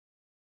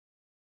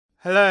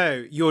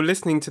Hello, you're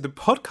listening to the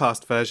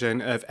podcast version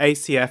of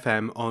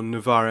ACFM on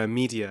Novara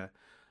Media.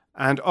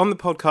 And on the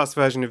podcast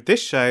version of this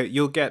show,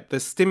 you'll get the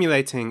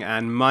stimulating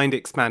and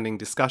mind-expanding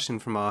discussion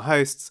from our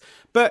hosts,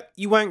 but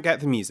you won't get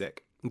the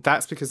music.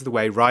 That's because of the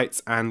way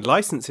rights and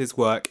licenses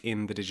work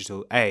in the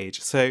digital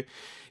age. So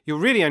you're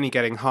really only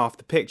getting half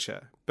the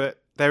picture,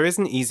 but there is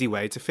an easy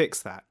way to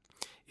fix that.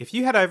 If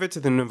you head over to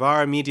the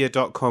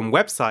novaramedia.com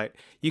website,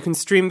 you can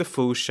stream the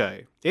full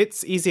show.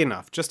 It's easy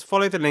enough. Just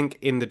follow the link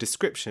in the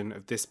description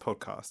of this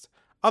podcast.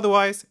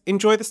 Otherwise,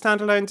 enjoy the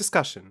standalone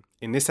discussion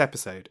in this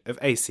episode of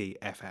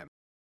ACFM.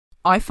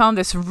 I found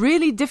this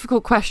really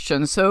difficult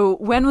question. So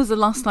when was the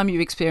last time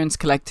you experienced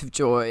collective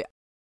joy?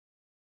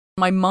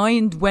 My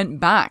mind went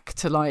back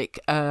to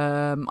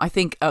I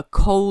think a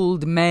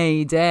cold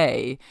May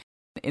day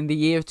in the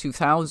year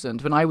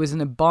 2000 when I was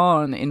in a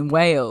barn in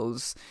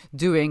Wales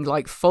doing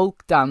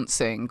folk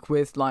dancing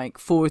with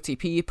 40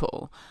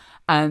 people,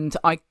 and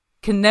I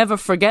can never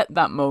forget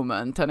that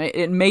moment. And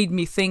it made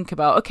me think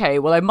about, okay,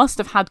 well, I must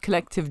have had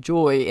collective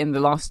joy in the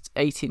last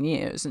 18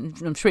 years, and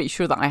I'm pretty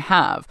sure that I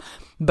have,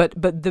 but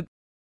the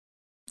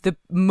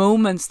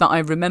moments that I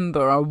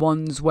remember are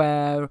ones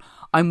where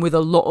I'm with a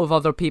lot of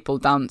other people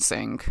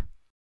dancing.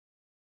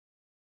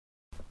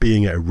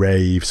 Being at a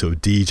rave, sort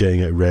of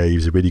DJing at a rave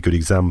is a really good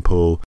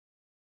example.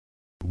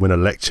 When a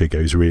lecture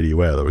goes really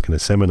well or a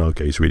seminar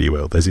goes really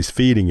well, there's this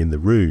feeling in the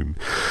room,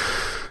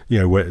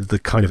 where the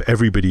kind of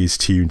everybody is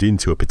tuned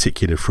into a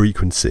particular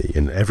frequency,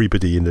 and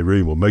everybody in the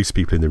room, or most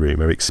people in the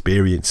room, are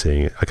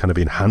experiencing a kind of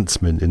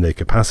enhancement in their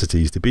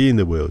capacities to be in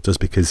the world. Just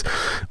because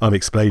I'm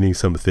explaining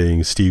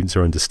something, students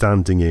are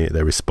understanding it,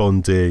 they're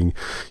responding,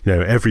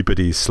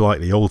 everybody is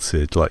slightly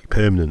altered,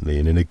 permanently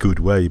and in a good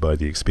way by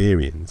the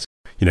experience.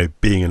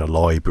 Being in a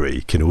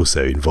library can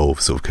also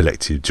involve sort of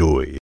collective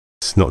joy.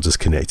 It's not just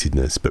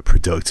connectedness, but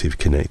productive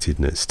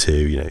connectedness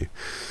to,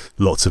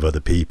 lots of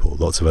other people,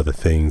 lots of other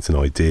things and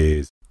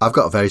ideas. I've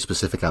got a very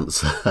specific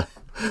answer.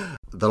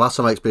 The last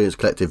time I experienced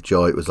collective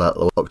joy, it was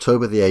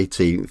October the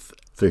 18th,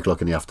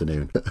 3:00 in the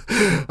afternoon.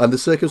 And the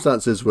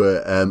circumstances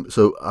were,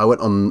 so I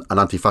went on an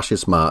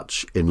anti-fascist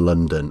march in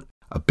London.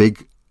 A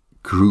big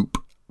group,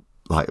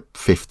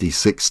 50,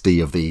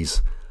 60 of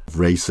these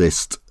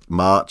racist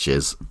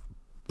marchers,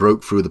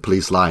 broke through the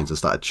police lines and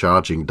started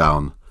charging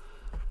down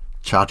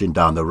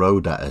the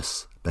road at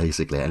us,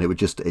 basically. And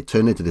it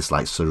turned into this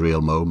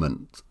surreal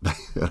moment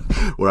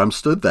where I'm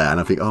stood there and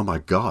I think, oh my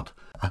God,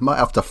 I might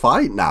have to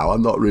fight now.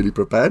 I'm not really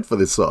prepared for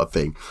this sort of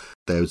thing.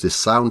 There was this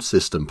sound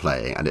system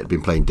playing, and it had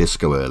been playing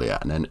disco earlier,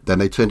 and then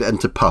they turned it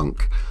into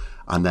punk,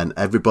 and then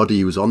everybody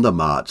who was on the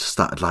march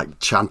started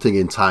chanting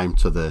in time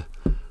to the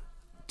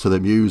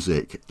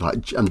music,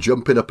 and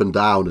jumping up and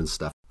down and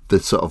stuff. The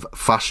sort of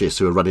fascists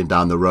who were running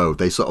down the road,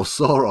 they sort of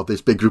saw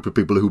this big group of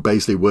people who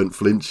basically weren't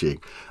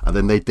flinching, and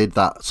then they did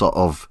that sort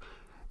of,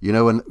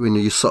 when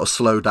you sort of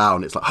slow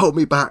down, it's hold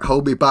me back,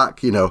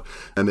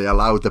 and they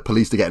allowed the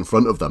police to get in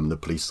front of them, and the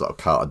police sort of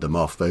carted them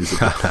off,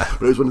 basically.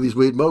 But it was one of these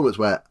weird moments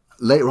where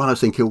later on I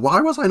was thinking,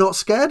 why was I not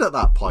scared at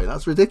that point?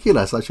 That's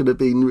ridiculous. I should have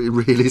been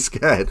really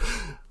scared.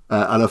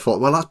 And I thought,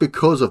 well, that's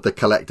because of the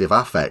collective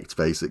affect,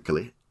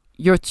 basically.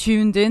 You're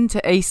tuned in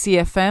to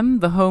ACFM,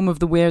 the home of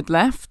the Weird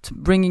Left,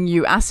 bringing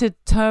you acid,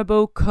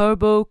 turbo,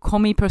 curbo,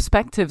 commie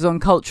perspectives on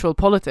cultural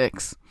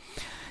politics.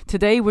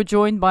 Today we're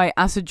joined by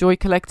Acid Joy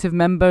Collective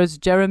members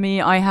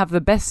Jeremy, I have the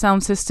best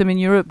sound system in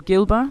Europe,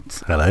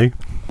 Gilbert. Hello.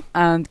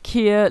 And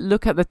Keir,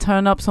 look at the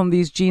turn-ups on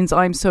these jeans,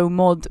 I'm so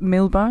mod,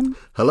 Milburn.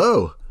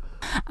 Hello.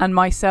 And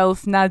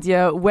myself,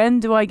 Nadia, when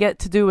do I get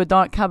to do a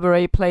Dark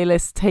Cabaret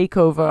playlist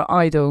takeover,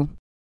 Idol?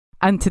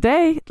 And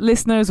today,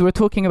 listeners, we're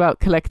talking about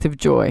collective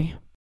joy.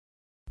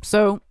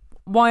 So,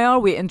 why are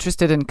we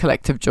interested in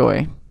collective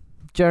joy?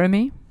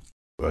 Jeremy?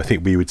 I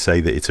think we would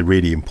say that it's a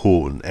really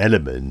important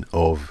element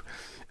of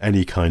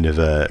any kind of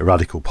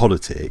radical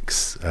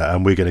politics,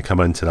 and we're going to come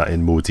into that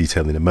in more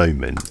detail in a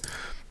moment.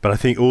 But I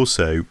think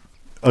also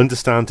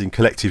understanding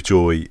collective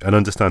joy and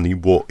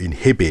understanding what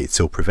inhibits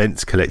or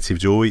prevents collective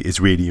joy is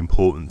really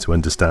important to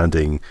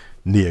understanding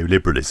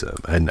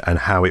neoliberalism and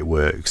how it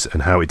works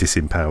and how it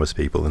disempowers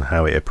people and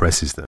how it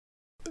oppresses them.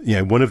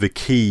 One of the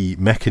key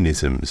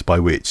mechanisms by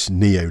which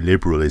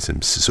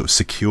neoliberalism sort of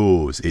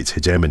secures its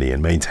hegemony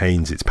and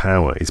maintains its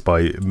power is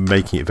by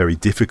making it very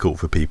difficult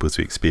for people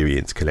to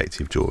experience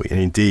collective joy,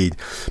 and indeed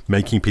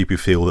making people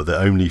feel that the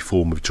only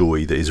form of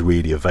joy that is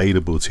really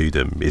available to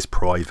them is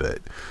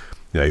private.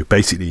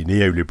 Basically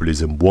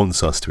neoliberalism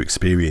wants us to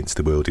experience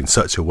the world in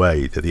such a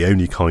way that the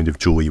only kind of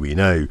joy we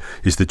know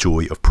is the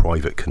joy of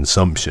private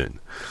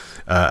consumption.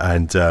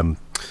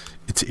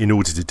 In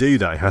order to do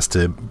that, it has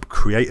to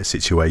create a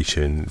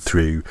situation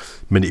through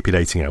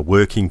manipulating our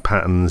working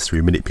patterns,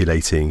 through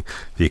manipulating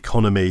the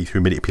economy,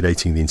 through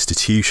manipulating the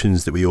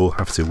institutions that we all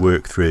have to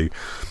work through,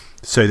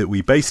 so that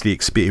we basically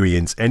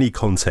experience any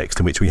context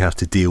in which we have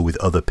to deal with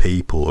other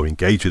people or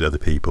engage with other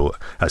people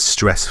as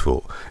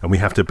stressful, and we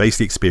have to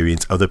basically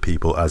experience other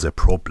people as a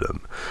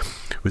problem.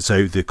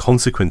 So the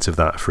consequence of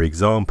that, for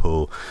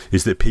example,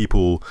 is that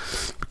people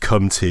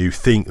come to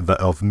think that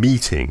of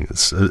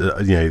meetings,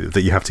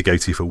 that you have to go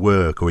to for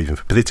work or even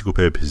for political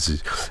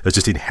purposes, as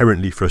just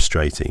inherently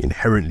frustrating,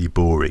 inherently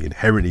boring,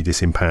 inherently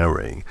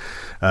disempowering,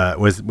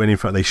 when in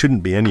fact they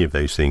shouldn't be any of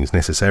those things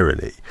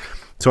necessarily.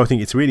 So I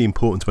think it's really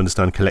important to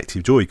understand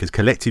collective joy, because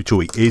collective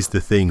joy is the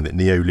thing that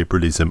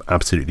neoliberalism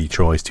absolutely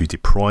tries to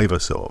deprive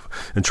us of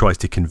and tries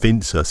to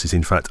convince us is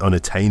in fact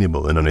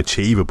unattainable and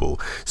unachievable,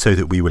 so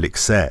that we will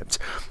accept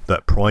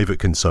that private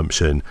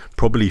consumption,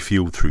 probably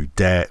fueled through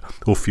debt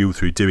or fueled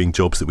through doing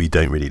jobs that we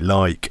don't really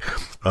like,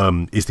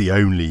 is the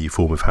only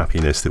form of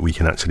happiness that we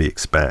can actually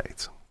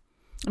expect.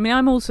 I mean,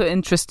 I'm also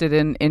interested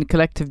in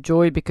collective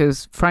joy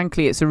because,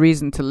 frankly, it's a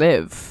reason to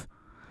live.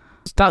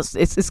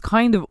 It's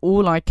kind of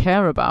all I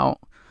care about.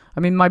 I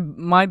mean,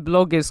 my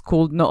blog is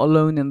called Not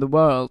Alone in the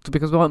World,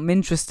 because what I'm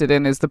interested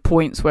in is the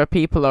points where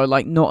people are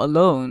like not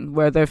alone,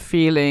 where they're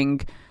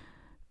feeling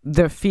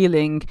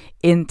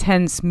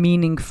intense,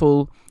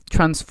 meaningful,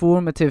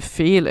 transformative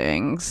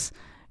feelings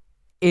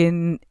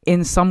in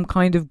some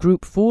kind of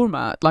group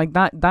format. Like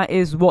that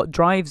is what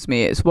drives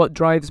me. It's what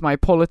drives my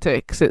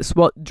politics. It's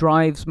what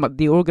drives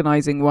the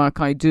organizing work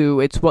I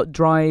do. It's what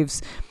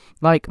drives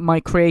like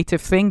my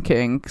creative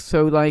thinking.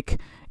 So like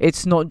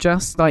it's not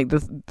just like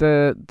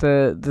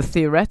the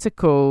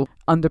theoretical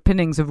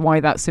underpinnings of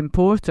why that's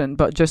important,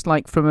 but just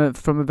like from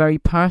a very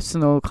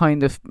personal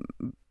kind of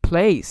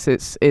place.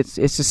 It's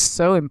just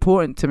so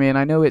important to me, and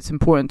I know it's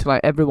important to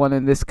like everyone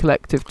in this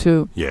collective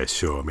too. Yeah,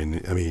 sure.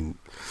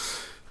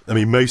 I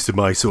mean, most of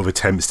my sort of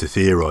attempts to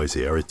theorise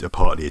here are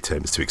partly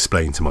attempts to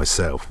explain to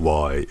myself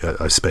why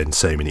I spend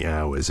so many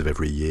hours of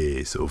every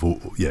year sort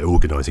of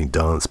organising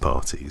dance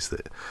parties.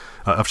 That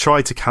I've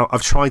tried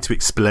to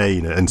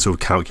explain and sort of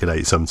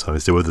calculate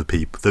sometimes to other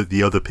people,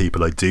 the other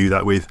people I do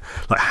that with,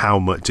 like how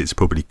much it's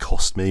probably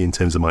cost me in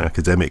terms of my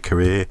academic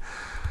career.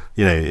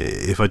 You know,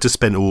 if I just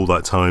spent all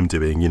that time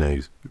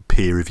doing,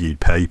 peer-reviewed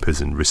papers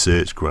and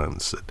research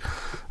grants,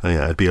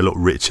 I'd be a lot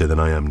richer than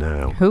I am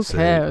now. Who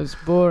cares?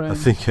 Boring. I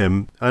think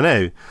I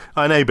know,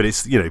 but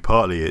it's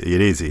partly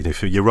it is.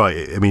 You're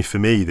right. I mean, for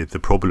me, the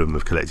problem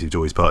of collective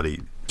joy is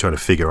partly trying to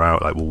figure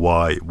out like,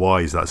 well,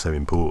 why is that so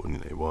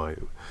important? Why?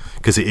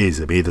 Because it is.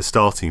 I mean, the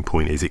starting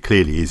point is it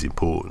clearly is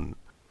important.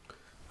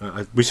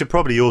 We should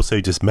probably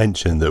also just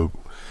mention that.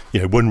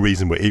 One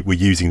reason we're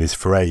using this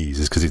phrase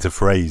is because it's a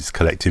phrase,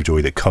 collective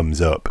joy, that comes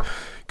up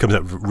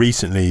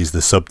recently as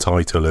the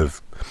subtitle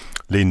of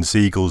Lynn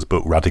Siegel's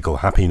book Radical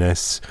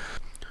Happiness,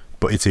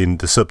 but it's in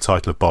the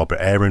subtitle of Barbara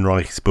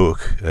Ehrenreich's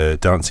book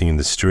Dancing in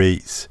the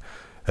Streets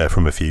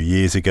from a few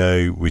years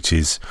ago, which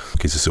is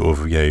a sort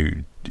of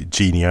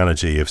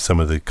genealogy of some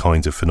of the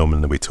kinds of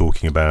phenomena that we're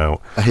talking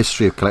about. A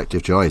History of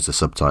Collective Joy is the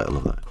subtitle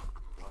of that.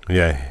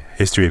 Yeah,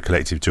 History of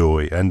Collective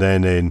Joy. And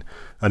then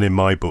in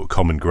my book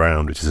Common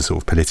Ground, which is a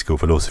sort of political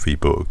philosophy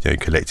book,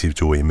 collective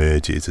joy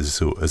emerges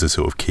as a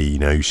sort of key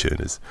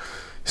notion, as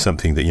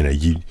something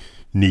that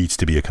needs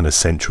to be a kind of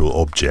central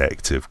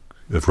object of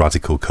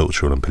radical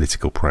cultural and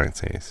political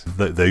practice.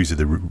 Those are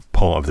the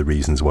part of the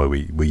reasons why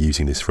we're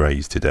using this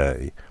phrase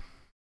today.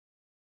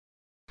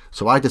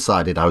 So I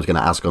decided I was going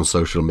to ask on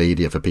social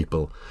media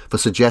for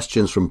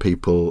suggestions from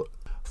people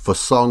for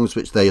songs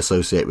which they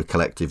associate with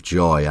collective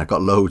joy. I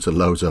got loads and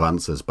loads of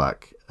answers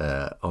back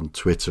on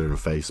Twitter and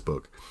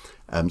Facebook.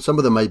 Some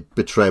of them may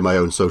betray my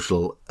own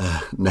social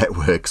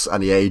networks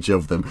and the age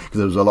of them, because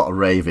there was a lot of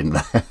raving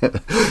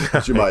there,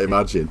 as you might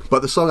imagine.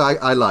 But the song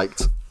I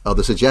liked, or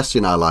the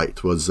suggestion I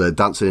liked, was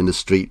Dancing in the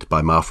Street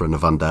by Martha and the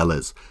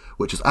Vandellas,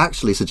 which was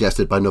actually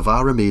suggested by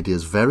Novara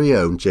Media's very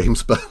own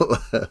James Butler.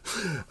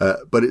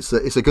 But it's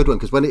a good one,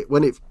 because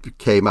when it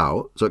came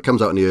out, so it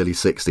comes out in the early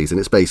 60s, and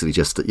it's basically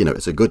just,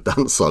 it's a good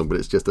dance song, but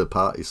it's just a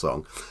party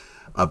song.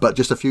 But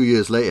just a few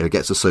years later, it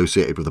gets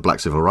associated with the Black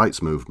Civil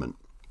Rights Movement.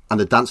 And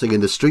the Dancing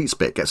in the Streets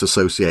bit gets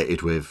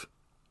associated with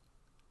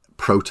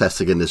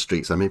protesting in the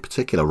streets. I mean, in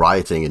particular,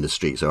 rioting in the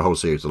streets. So a whole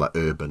series of like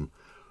urban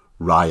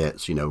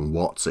riots, and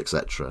Watts,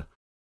 etc.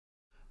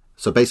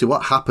 So basically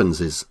what happens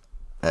is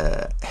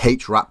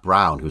H. Rap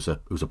Brown, who's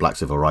a Black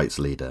Civil Rights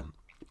leader,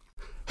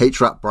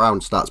 H. Rap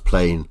Brown starts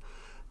playing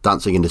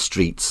Dancing in the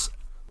Streets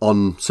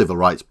on civil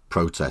rights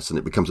protests, and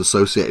it becomes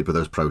associated with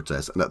those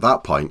protests. And at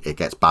that point, it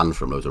gets banned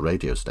from loads of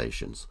radio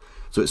stations.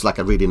 So it's like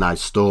a really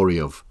nice story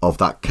of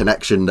that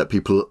connection that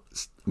people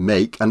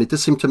make, and it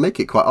does seem to make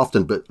it quite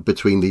often, but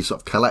between these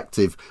sort of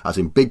collective, as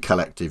in big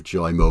collective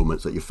joy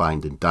moments that you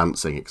find in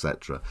dancing,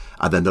 etc.,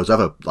 and then those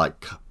other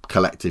like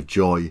collective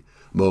joy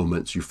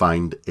moments you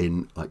find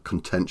in like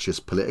contentious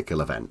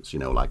political events,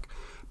 like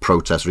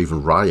protests or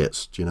even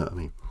riots. Do you know what I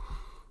mean?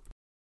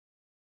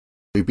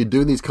 We've been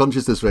doing these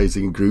consciousness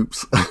raising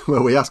groups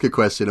where we ask a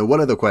question, and one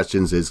of the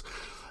questions is,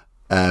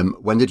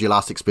 when did you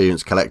last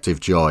experience collective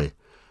joy?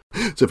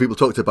 So people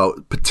talked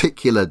about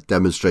particular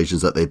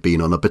demonstrations that they'd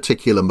been on, or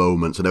particular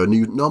moments, and there were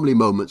normally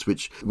moments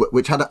which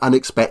had an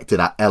unexpected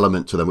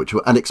element to them, which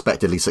were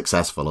unexpectedly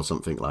successful or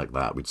something like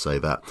that. We'd say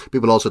that.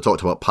 People also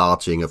talked about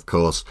partying, of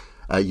course.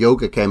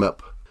 Yoga came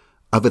up,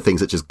 other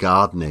things such as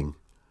gardening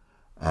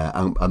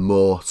and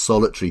more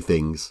solitary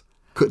things.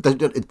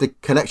 The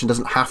connection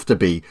doesn't have to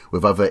be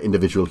with other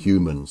individual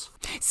humans.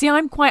 See,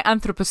 I'm quite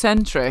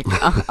anthropocentric.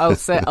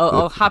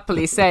 I'll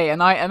happily say,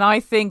 and I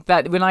think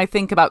that when I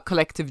think about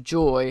collective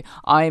joy,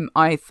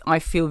 I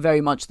feel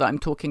very much that I'm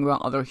talking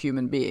about other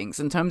human beings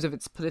in terms of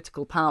its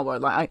political power.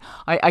 Like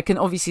I can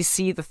obviously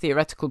see the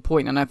theoretical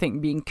point, and I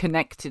think being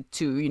connected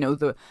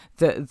to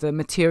the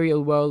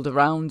material world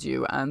around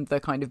you and the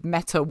kind of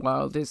meta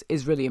world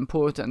is really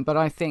important. But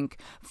I think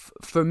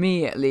for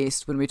me at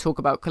least, when we talk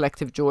about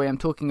collective joy, I'm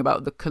talking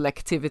about the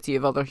collectivity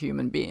of other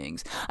human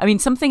beings. I mean,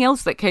 something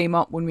else that came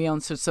up when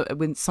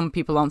when some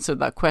people answered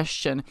that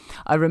question,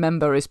 I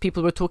remember, is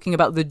people were talking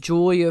about the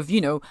joy of,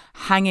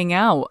 hanging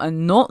out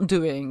and not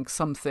doing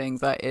something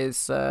that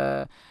is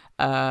that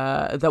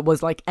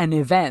was like an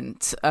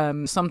event.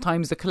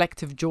 Sometimes the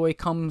collective joy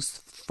comes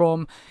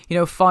from,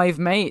 5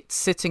 mates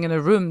sitting in a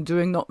room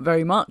doing not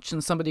very much,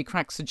 and somebody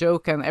cracks a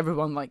joke and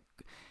everyone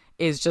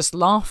is just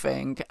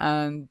laughing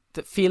and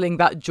feeling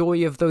that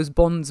joy of those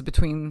bonds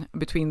between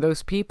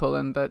those people,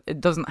 and that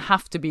it doesn't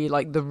have to be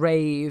like the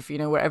rave,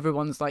 where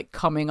everyone's like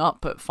coming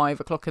up at 5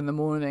 o'clock in the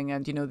morning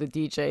and, the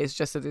DJ is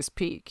just at his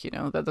peak,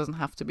 that doesn't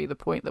have to be the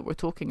point that we're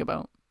talking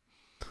about.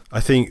 I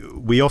think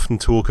we often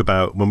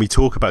when we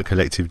talk about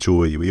collective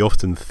joy, we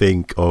often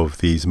think of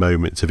these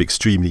moments of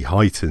extremely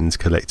heightened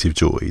collective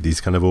joy,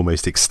 these kind of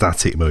almost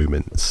ecstatic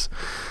moments.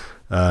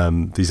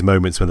 These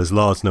moments when there's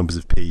large numbers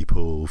of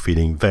people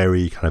feeling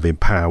very kind of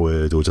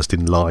empowered or just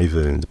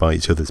enlivened by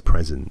each other's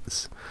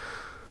presence.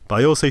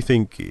 But I also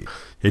think,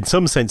 in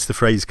some sense, the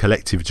phrase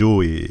collective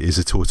joy is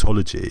a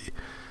tautology,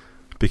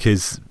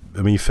 because,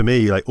 I mean, for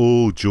me, like,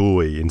 all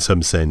joy in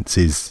some sense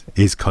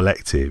is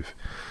collective.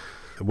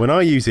 When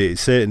I use it, it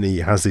certainly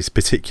has this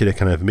particular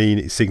kind of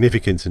meaning,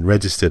 significance and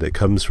register that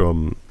comes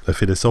from a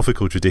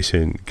philosophical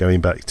tradition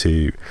going back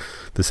to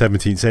the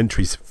 17th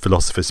century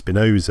philosopher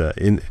Spinoza,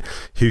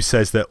 who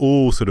says that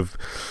all sort of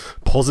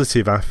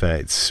positive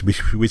affects,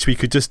 which we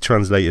could just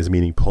translate as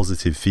meaning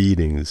positive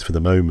feelings for the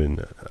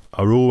moment,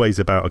 are always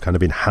about a kind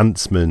of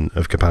enhancement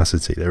of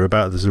capacity. They're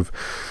about the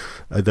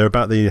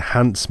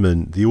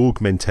enhancement, the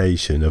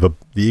augmentation of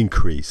the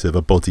increase of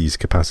a body's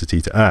capacity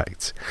to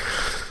act.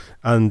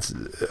 And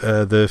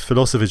the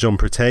philosopher Jean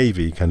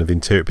Protavi, kind of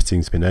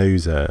interpreting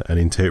Spinoza and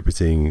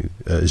interpreting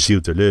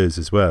Gilles Deleuze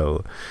as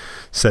well,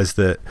 says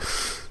that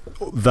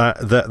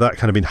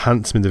kind of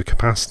enhancement of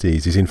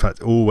capacities is in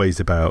fact always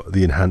about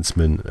the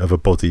enhancement of a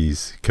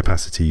body's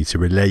capacity to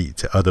relate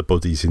to other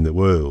bodies in the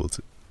world.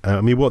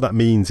 I mean, what that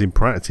means in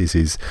practice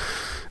is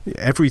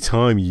every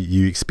time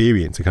you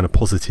experience a kind of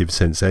positive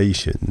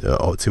sensation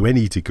to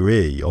any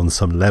degree on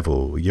some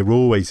level, you're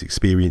always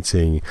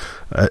experiencing,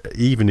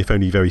 even if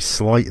only very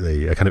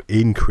slightly, a kind of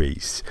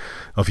increase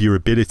of your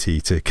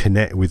ability to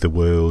connect with the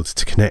world,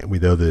 to connect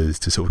with others,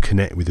 to sort of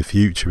connect with the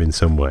future in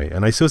some way.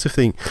 And I sort of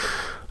think,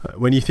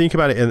 when you think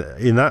about it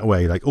in that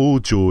way, like, all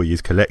joy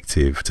is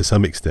collective to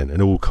some extent,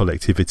 and all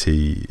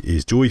collectivity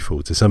is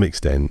joyful to some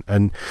extent.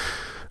 And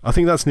I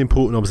think that's an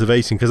important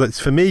observation, because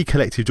for me,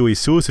 collective joy is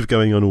sort of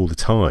going on all the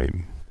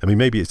time. I mean,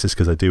 maybe it's just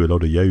because I do a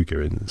lot of yoga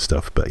and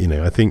stuff, but,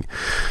 I think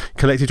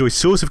collective joy is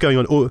sort of going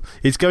on,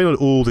 it's going on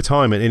all the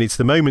time, and it's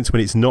the moments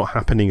when it's not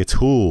happening at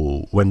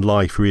all, when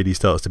life really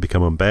starts to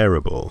become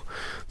unbearable,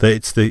 that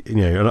it's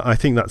and I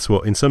think that's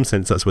what, in some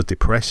sense, that's what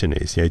depression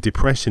is.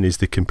 Depression is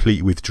the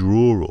complete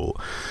withdrawal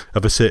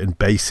of a certain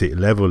basic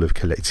level of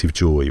collective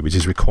joy, which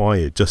is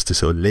required just to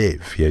sort of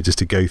live, just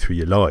to go through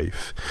your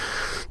life,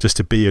 just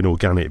to be an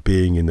organic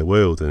being in the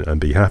world and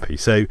be happy.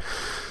 So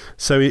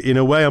in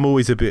a way, I'm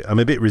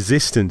a bit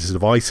resistant to sort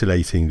of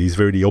isolating these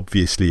very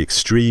obviously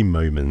extreme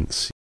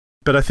moments.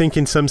 But I think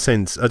in some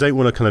sense, I don't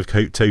want to kind of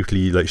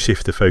totally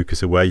shift the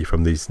focus away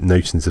from these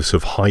notions of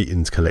sort of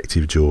heightened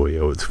collective joy,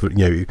 or,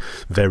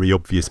 very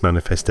obvious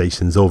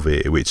manifestations of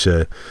it, which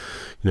are,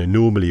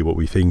 normally what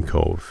we think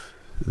of.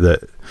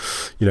 That,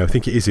 I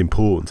think it is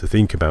important to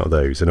think about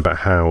those, and about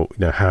how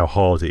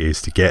hard it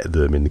is to get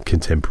them in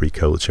contemporary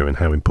culture, and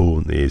how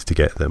important it is to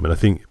get them. And I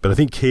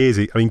think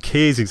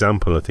Keir's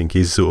example, I think,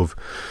 is sort of,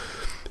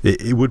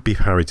 it would be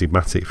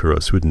paradigmatic for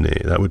us, wouldn't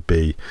it? That would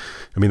be,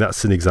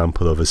 that's an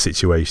example of a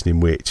situation in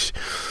which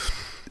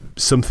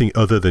something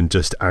other than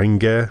just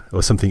anger,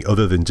 or something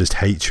other than just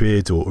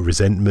hatred or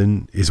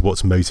resentment, is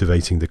what's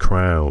motivating the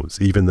crowds,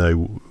 even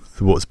though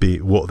what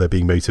they're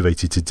being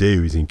motivated to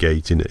do is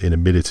engage in a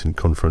militant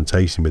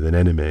confrontation with an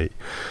enemy.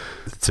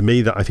 To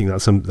me, I think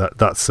that's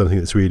something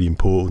that's really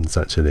important.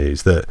 Actually,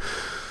 is that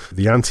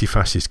the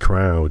anti-fascist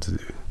crowd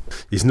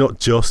is not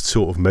just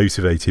sort of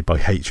motivated by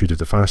hatred of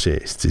the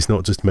fascists. It's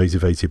not just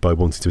motivated by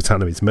wanting to attack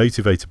them. It's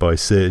motivated by a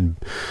certain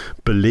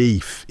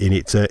belief in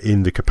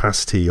in the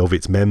capacity of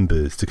its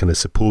members to kind of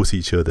support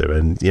each other,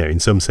 and in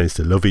some sense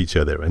to love each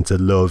other, and to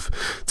love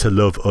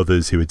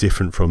others who are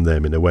different from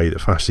them in a way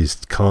that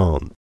fascists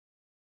can't.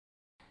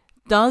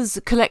 Does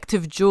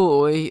collective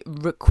joy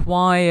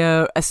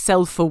require a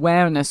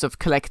self-awareness of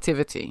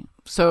collectivity?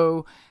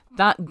 So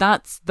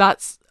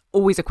that's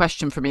always a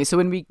question for me. So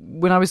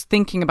when I was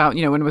thinking about,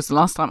 when it was the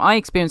last time I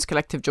experienced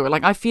collective joy,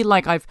 like I feel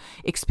like I've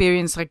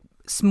experienced like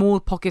small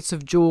pockets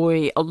of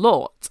joy a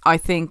lot. I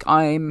think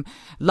I'm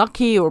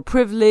lucky or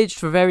privileged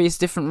for various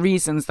different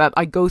reasons that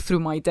I go through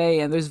my day,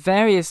 and there's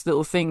various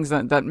little things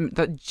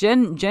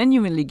that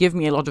genuinely give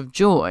me a lot of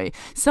joy.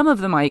 Some of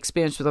them I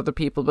experience with other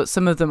people, but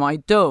some of them I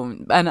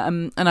don't.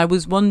 And I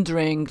was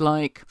wondering,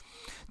 like,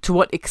 to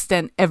what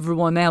extent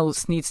everyone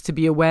else needs to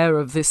be aware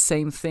of this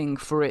same thing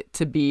for it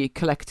to be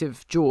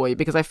collective joy.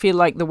 Because I feel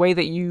like the way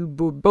that you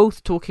were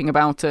both talking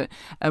about it,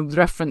 with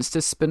reference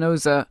to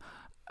Spinoza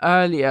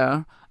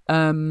earlier,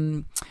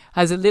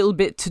 has a little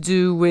bit to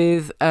do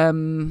with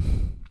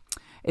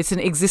it's an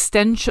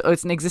existential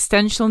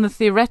and a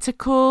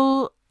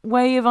theoretical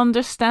way of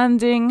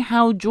understanding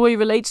how joy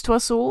relates to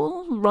us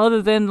all,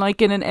 rather than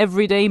like in an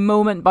everyday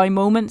moment by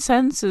moment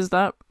sense. Does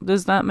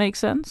that make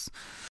sense?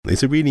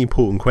 It's a really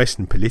important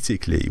question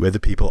politically, whether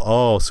people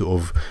are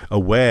sort of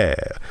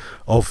aware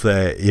of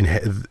their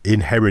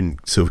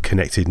inherent sort of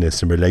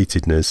connectedness and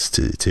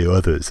relatedness to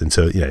others, and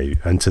to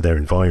and to their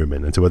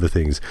environment and to other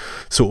things,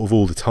 sort of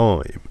all the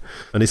time.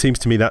 And it seems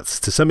to me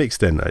that's, to some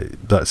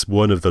extent, that's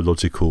one of the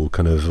logical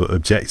kind of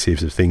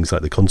objectives of things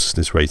like the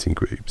consciousness rating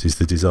groups, is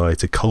the desire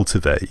to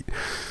cultivate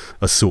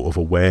a sort of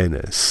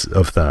awareness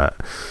of that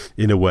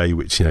in a way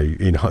which,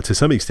 to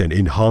some extent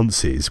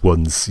enhances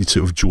one's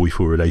sort of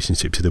joyful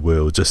relationship to the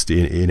world just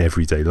in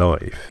everyday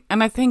life.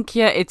 And I think,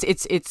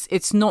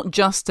 it's not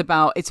just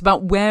about, it's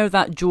about where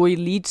that joy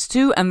leads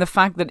to, and the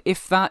fact that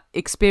if that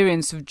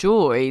experience of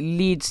joy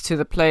leads to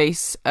the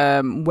place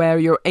where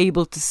you're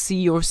able to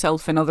see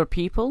yourself in other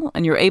people,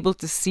 and you're able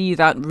to see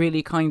that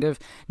really kind of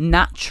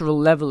natural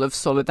level of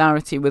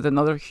solidarity with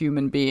another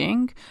human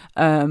being,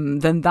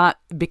 then that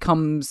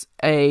becomes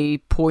a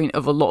point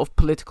of a lot of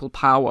political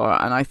power,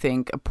 and I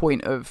think a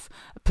point of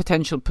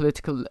potential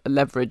political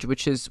leverage,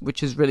 which is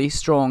really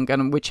strong,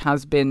 and which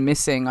has been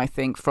missing, I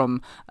think,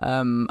 from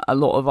a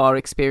lot of our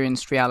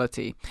experienced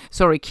reality.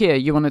 Sorry, Keir,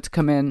 you wanted to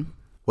come in?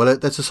 Well,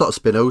 that's a sort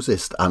of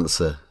Spinozist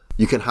answer.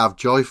 You can have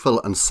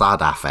joyful and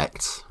sad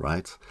affects,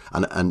 right?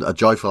 And a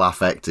joyful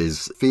affect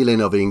is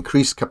feeling of an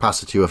increased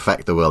capacity to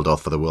affect the world, or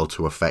for the world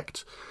to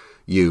affect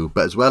you.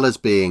 But as well as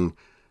being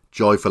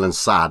joyful and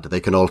sad, they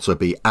can also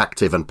be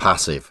active and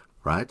passive,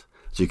 right?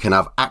 So you can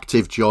have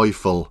active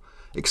joyful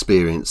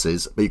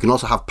experiences, but you can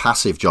also have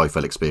passive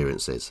joyful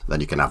experiences.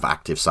 Then you can have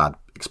active sad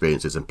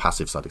experiences and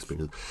passive sad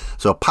experiences.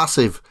 So a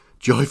passive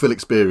joyful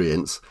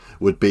experience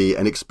would be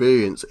an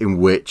experience in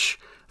which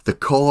the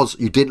cause,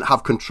 you didn't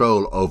have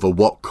control over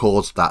what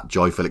caused that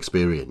joyful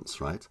experience,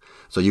 right?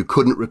 So you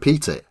couldn't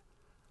repeat it,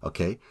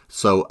 okay?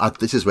 So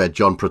this is where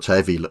John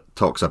Protevi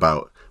talks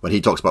about, when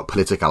he talks about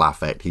political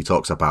affect, he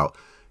talks about,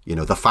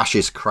 the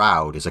fascist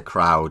crowd is a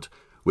crowd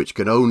which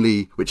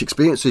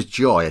experiences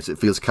joy as it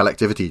feels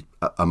collectivity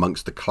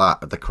amongst the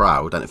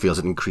crowd, and it feels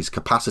an increased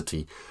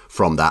capacity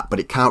from that, but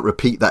it can't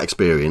repeat that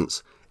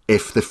experience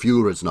if the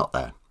Führer's not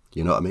there.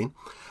 You know what I mean?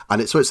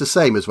 And so it's the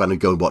same as when you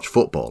go and watch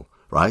football,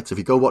 right? If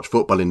you go watch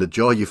football, in the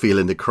joy you feel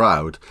in the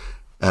crowd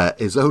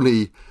is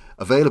only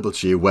available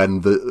to you when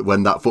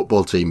that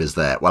football team is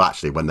there. Well,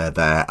 actually, when they're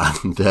there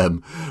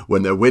and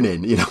when they're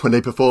winning, when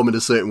they perform in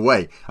a certain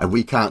way, and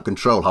we can't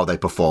control how they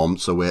perform,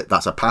 so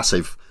that's a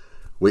passive.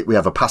 We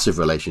have a passive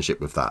relationship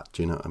with that.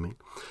 Do you know what I mean?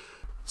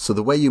 So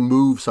the way you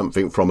move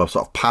something from a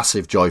sort of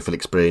passive joyful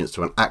experience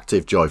to an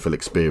active joyful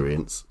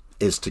experience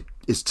is to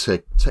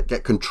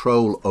get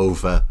control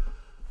over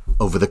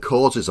the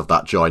causes of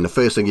that joy. And the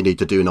first thing you need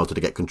to do in order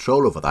to get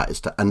control over that is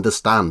to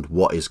understand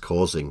what is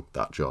causing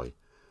that joy.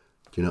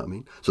 Do you know what I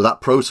mean? So that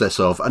process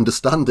of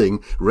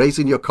understanding,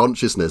 raising your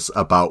consciousness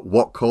about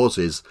what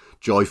causes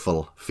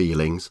joyful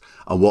feelings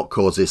and what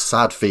causes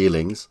sad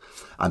feelings,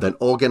 and then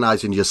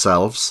organising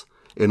yourselves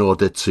in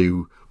order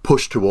to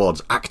push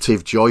towards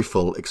active,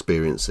 joyful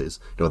experiences.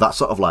 That's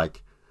sort of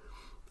like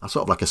a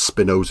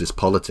Spinozist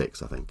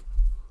politics, I think.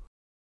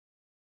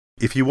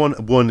 If you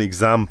want one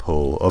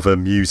example of a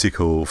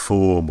musical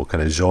form or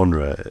kind of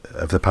genre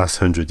of the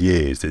past 100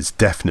 years that's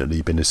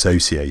definitely been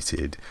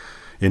associated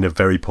in a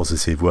very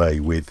positive way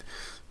with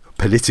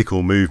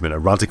political movement, a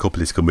radical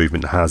political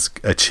movement has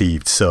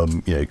achieved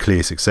some,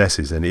 clear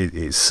successes, and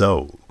it's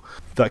soul.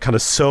 That kind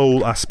of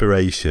soul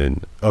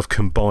aspiration of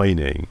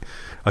combining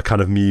a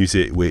kind of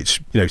music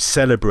which,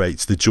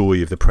 celebrates the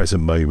joy of the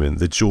present moment,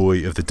 the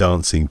joy of the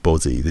dancing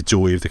body, the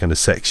joy of the kind of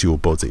sexual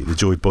body, the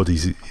joy of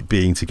bodies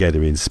being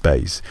together in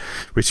space,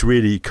 which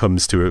really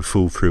comes to a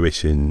full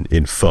fruition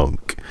in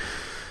funk.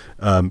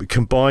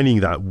 combining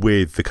that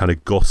with the kind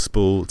of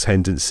gospel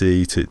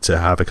tendency to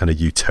have a kind of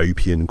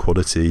utopian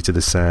quality to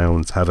the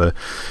sound, have a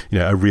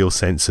real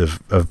sense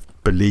of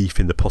belief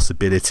in the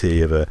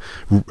possibility of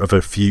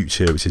a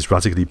future which is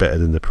radically better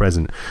than the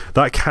present.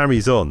 That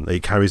carries on.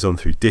 It carries on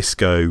through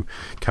disco,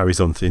 carries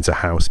on into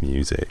house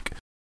music.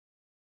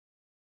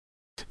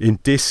 In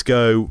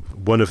disco,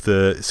 one of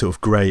the sort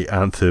of great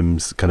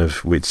anthems kind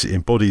of which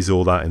embodies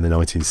all that in the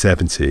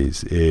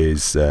 1970s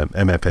is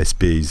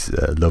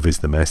MFSB's Love Is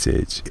The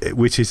Message,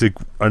 which is a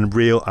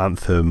real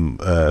anthem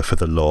for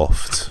the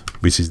Loft.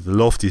 The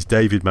Loft is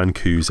David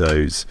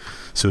Mancuso's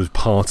sort of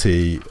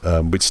party,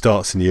 which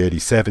starts in the early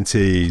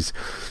 70s,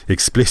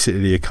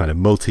 explicitly a kind of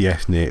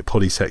multi-ethnic,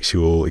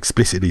 polysexual,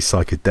 explicitly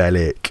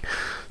psychedelic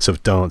sort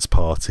of dance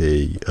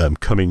party,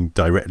 coming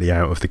directly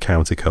out of the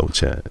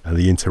counterculture and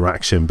the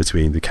interaction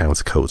between the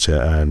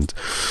counterculture and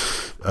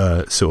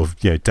sort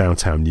of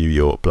downtown New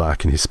York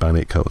black and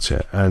Hispanic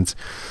culture. And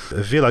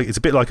I feel like it's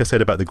a bit like I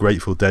said about the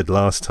Grateful Dead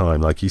last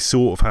time, like you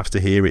sort of have to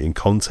hear it in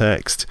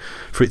context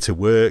for it to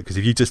work, because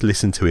if you just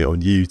listen to it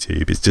on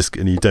YouTube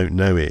and you don't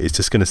know it, it's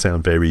just going to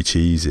sound very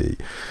cheesy.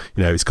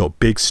 It's got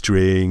big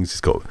strings,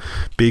 it's got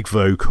big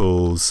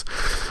vocals,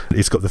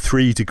 it's got the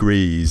 3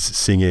 Degrees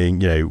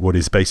singing what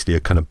is basically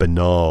a kind of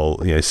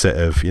banal set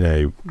of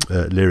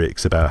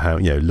lyrics about how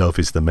love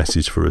is the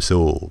message for us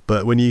all.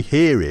 But when you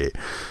hear it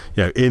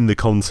in the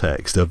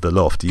context of the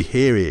Loft, you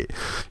hear it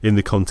in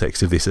the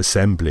context of this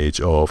assemblage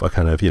of a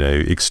kind of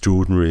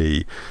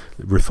extraordinarily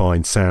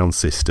refined sound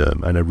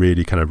system and a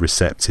really kind of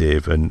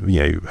receptive and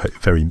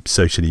very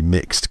socially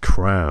mixed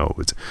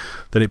crowd,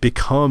 then it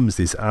becomes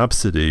this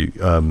absolute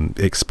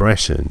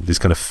expression, this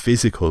kind of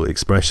physical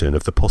expression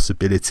of the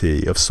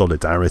possibility of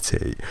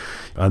solidarity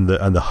and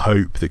the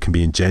hope that can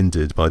be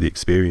engendered by the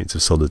experience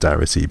of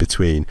solidarity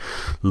between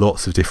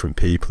lots of different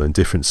people and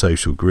different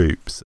social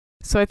groups.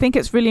 So I think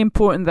it's really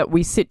important that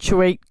we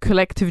situate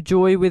collective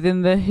joy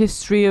within the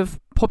history of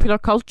popular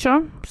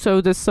culture.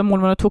 So does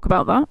someone want to talk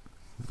about that?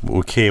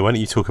 Well, Keir, why don't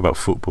you talk about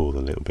football a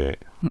little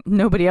bit?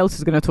 Nobody else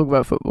is going to talk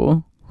about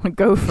football.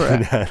 Go for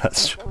it. No,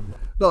 that's true.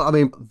 No, I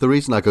mean, the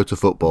reason I go to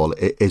football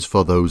is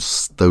for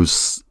those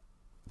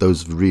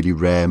really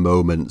rare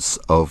moments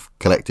of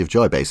collective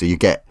joy. Basically,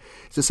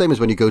 it's the same as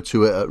when you go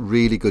to a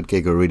really good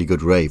gig or a really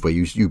good rave, where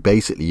you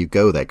basically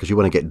go there because you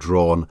want to get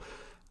drawn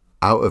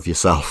out of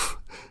yourself.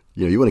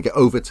 You want to get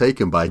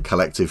overtaken by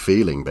collective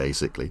feeling,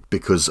 basically,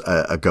 because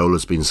a goal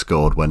has been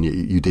scored when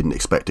you didn't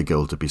expect a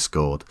goal to be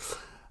scored.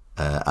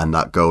 And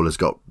that goal has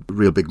got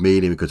real big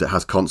meaning because it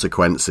has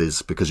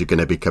consequences, because you're going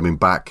to be coming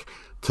back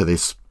to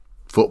this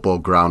football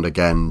ground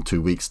again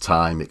 2 weeks'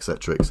 time,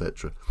 etc.,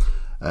 etc.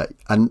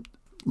 And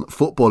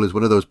football is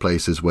one of those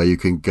places where you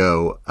can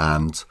go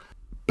and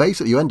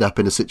basically you end up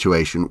in a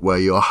situation where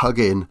you're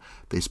hugging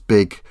this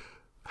big,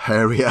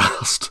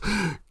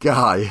 hairy-assed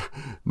guy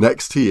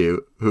next to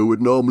you who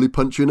would normally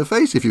punch you in the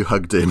face if you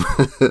hugged him.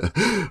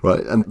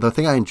 Right? And the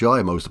thing I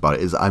enjoy most about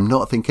it is I'm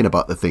not thinking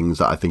about the things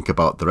that I think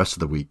about the rest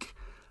of the week.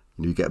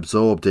 You get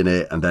absorbed in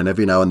it, and then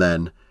every now and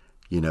then,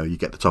 you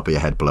get the top of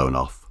your head blown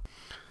off.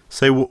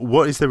 So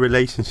what is the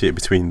relationship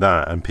between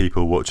that and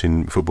people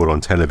watching football on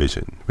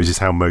television, which is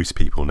how most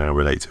people now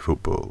relate to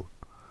football?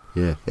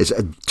 Yeah, it's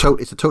a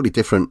totally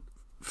different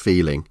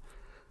feeling.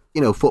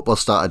 Football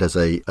started as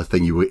a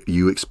thing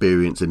you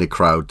experience in a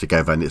crowd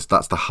together, and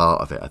that's the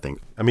heart of it, I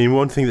think. I mean,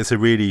 one thing that's a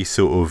really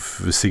sort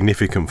of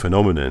significant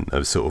phenomenon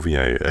of sort of,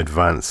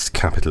 advanced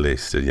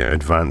capitalist,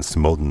 advanced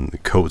modern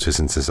cultures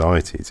and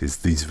societies is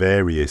these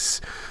various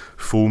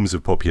forms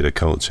of popular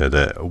culture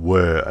that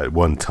were at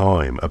one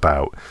time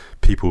about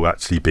people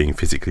actually being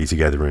physically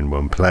together in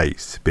one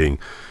place, being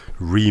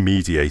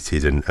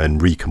remediated and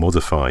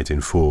recommodified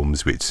in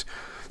forms which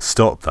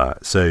stop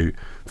that. So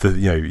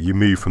you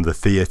move from the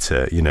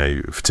theatre,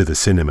 to the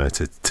cinema,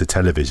 to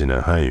television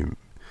at home.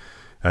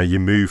 You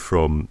move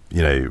from,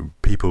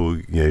 people,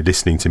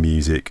 listening to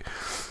music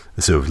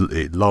sort of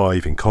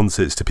live in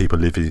concerts to people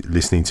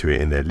listening to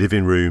it in their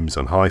living rooms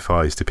on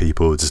hi-fis to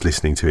people just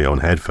listening to it on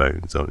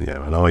headphones, on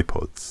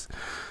iPods.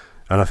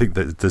 And I think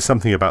that there's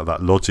something about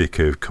that logic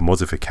of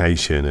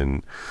commodification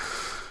and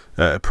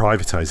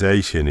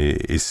privatisation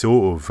is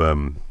sort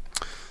of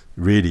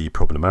really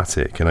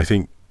problematic. And I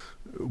think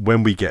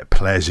when we get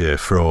pleasure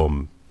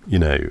from,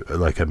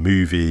 like a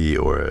movie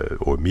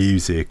or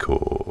music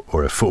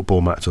or a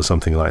football match or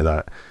something like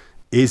that,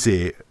 is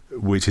it,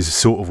 which is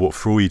sort of what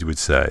Freud would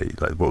say,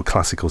 like what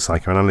classical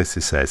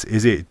psychoanalysis says,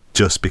 is it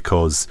just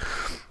because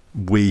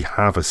we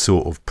have a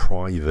sort of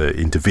private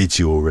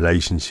individual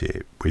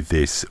relationship with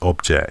this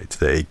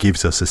object that it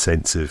gives us a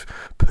sense of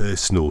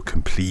personal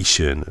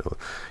completion, or,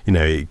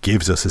 it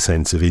gives us a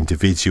sense of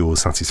individual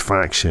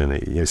satisfaction,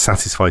 it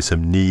satisfies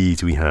some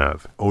need we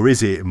have? Or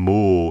is it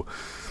more,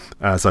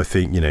 as I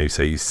think,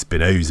 say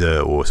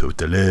Spinoza or sort of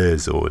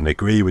Deleuze or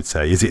Negri would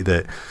say, is it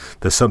that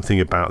there's something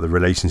about the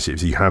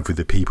relationships you have with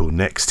the people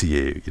next to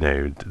you,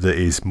 that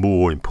is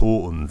more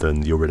important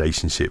than your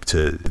relationship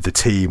to the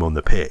team on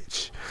the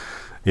pitch?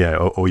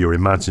 Or your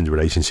imagined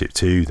relationship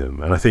to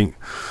them. And I think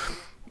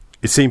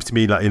it seems to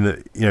me like in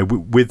the, you know,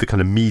 with the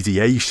kind of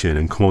mediation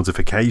and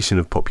quantification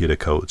of popular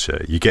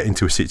culture, you get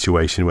into a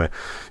situation where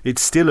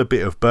it's still a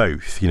bit of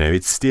both. You know,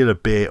 it's still a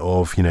bit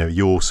of, you know,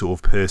 your sort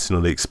of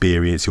personal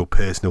experience, your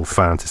personal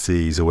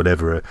fantasies, or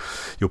whatever,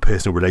 your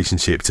personal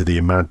relationship to the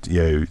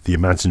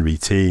imaginary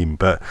team.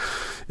 But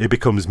it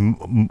becomes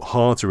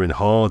harder and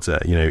harder,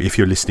 you know, if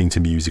you're listening to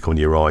music on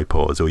your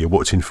iPods, or you're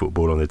watching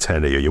football on the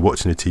telly, or you're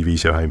watching a TV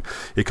show home.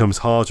 It becomes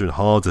harder and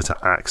harder to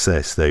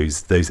access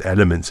those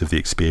elements of the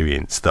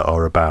experience that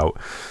are about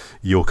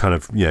your kind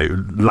of, you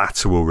know,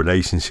 lateral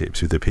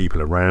relationships with the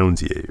people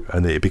around you,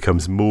 and it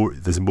becomes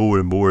there's more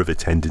and more of a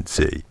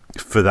tendency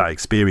for that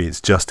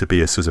experience just to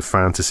be a sort of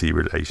fantasy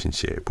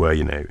relationship where,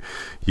 you know,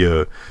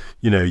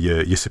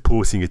 you're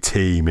supporting a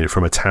team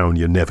from a town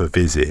you'll never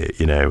visit,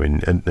 you know,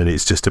 and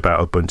it's just about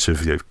a bunch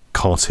of, you know,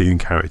 cartoon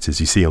characters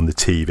you see on the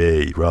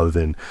TV rather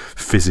than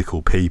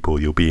physical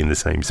people you'll be in the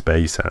same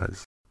space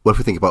as. Well, if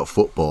we think about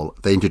football,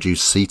 they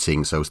introduced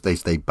seating, so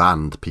they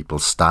banned people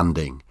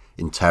standing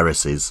in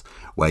terraces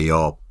where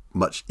you're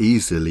much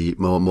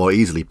more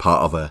easily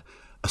part of a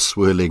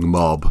swirling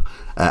mob,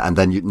 and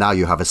then now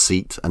you have a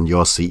seat, and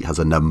your seat has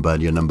a number,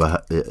 and your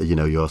number, you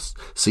know, your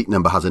seat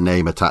number has a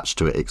name attached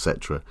to it,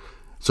 etc.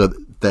 So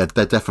there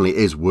definitely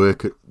is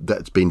work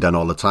that's been done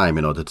all the time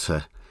in order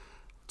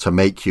to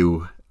make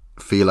you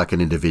feel like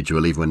an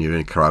individual, even when you're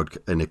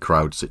in a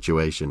crowd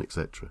situation,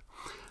 etc.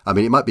 I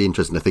mean, it might be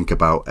interesting to think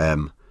about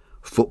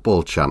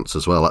football chants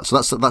as well. So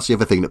that's the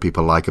other thing that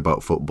people like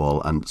about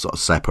football and sort of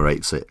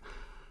separates it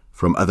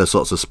from other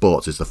sorts of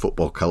sports, is the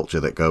football culture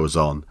that goes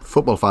on.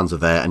 Football fans are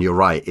there, and you're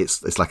right,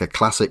 it's like a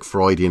classic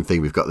Freudian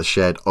thing. We've got the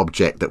shared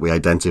object that we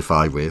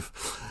identify with,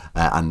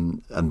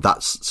 and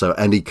that's, so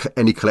any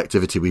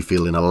collectivity we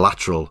feel in a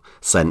lateral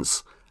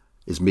sense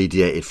is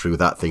mediated through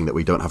that thing that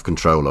we don't have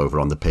control over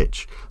on the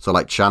pitch. So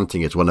like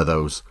chanting is one of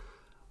those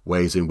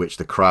ways in which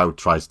the crowd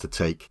tries to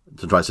take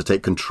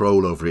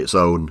control over its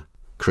own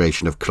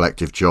creation of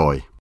collective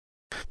joy.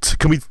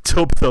 Can we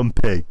tub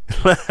thumping?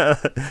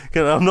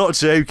 I'm not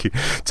joking.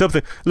 Tub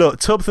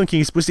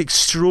thumping was an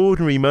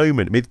extraordinary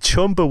moment with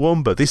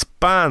Chumbawamba, this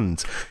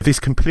band, this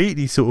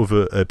completely sort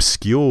of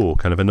obscure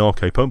kind of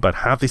anarcho-punk band,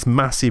 have this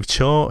massive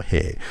chart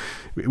here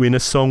in a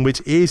song which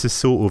is a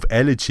sort of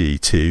elegy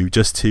to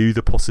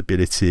the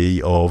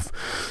possibility of,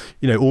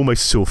 you know,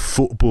 almost sort of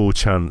football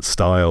chant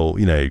style,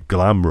 you know,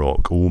 glam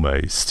rock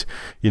almost,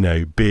 you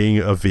know, being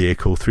a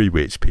vehicle through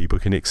which people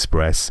can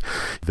express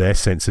their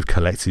sense of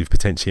collective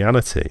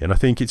potentiality. And I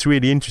think it's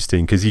really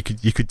interesting because you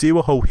could do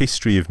a whole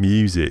history of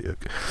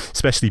music,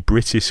 especially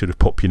British sort of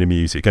popular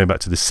music, going back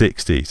to the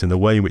 60s, and the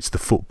way in which the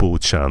football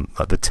chant,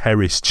 like the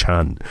terrace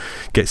chant,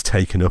 gets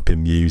taken up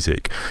in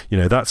music. You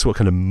know, that's what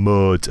kind of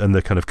Mud and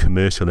the kind of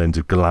commercial end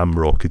of glam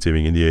rock are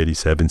doing in the early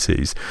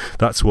 70s.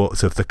 That's what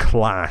sort of the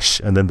Clash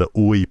and then the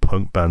oi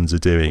punk bands are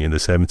doing in the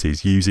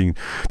 70s, using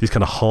these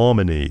kind of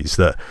harmonies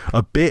that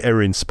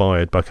are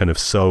inspired by kind of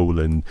soul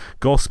and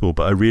gospel,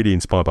 but are really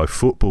inspired by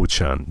football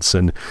chants.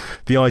 And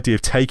the idea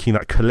of taking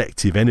that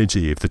collective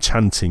energy of the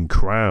chanting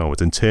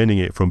crowd and turning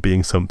it from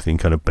being something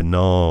kind of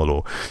banal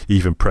or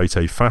even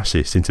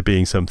proto-fascist into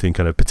being something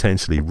kind of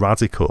potentially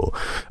radical,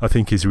 I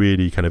think is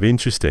really kind of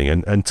interesting.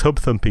 And tub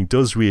thumping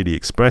does really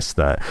express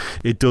that.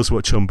 It does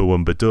what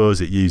Chumbawamba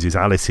does. It uses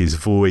Alice's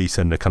voice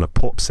and the kind of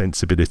pop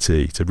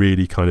sensibility to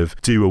really kind of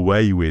do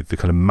away with the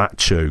kind of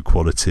macho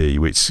quality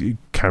which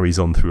carries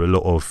on through a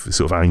lot of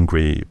sort of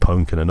angry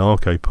punk and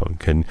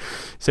anarcho-punk. And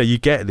so you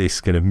get this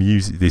kind of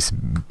music,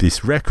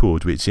 this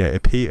record which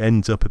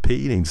ends up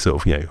appealing to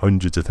sort of, you know,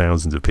 hundreds of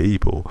thousands of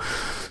people,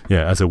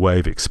 yeah, as a way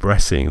of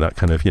expressing that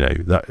kind of, you know,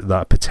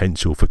 that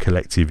potential for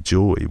collective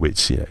joy,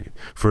 which, you know,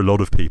 for a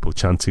lot of people,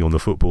 chanting on the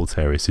football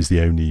terrace is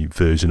the only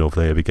version of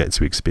they ever get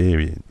to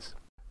experience.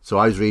 So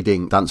I was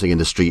reading Dancing in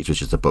the Streets,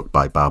 which is a book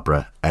by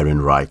Barbara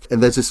Ehrenreich,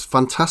 and there's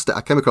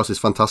I came across this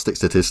fantastic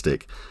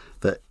statistic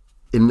that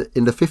in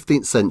the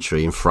 15th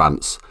century in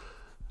France,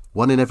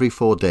 1 in every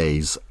 4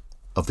 days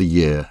of the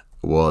year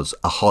was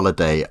a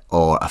holiday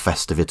or a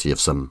festivity of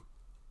some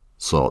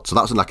sort. So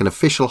that was like an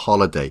official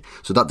holiday.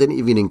 So that didn't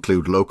even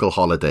include local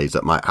holidays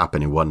that might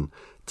happen in one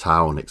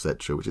town,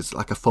 etc., which is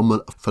like a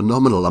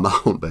phenomenal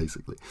amount,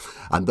 basically.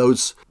 And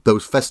those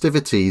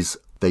festivities,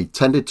 they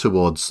tended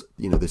towards,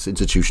 you know, this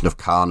institution of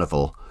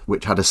carnival,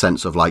 which had a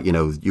sense of like, you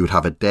know, you would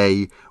have a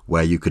day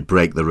where you could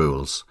break the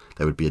rules.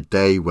 There would be a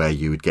day where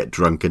you would get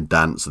drunk and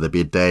dance. There'd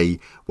be a day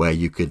where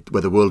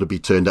the world would be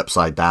turned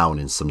upside down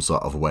in some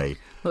sort of way.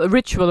 Well, a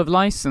ritual of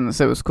license,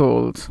 it was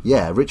called.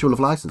 Yeah, ritual of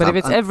license. But if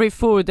it's every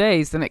 4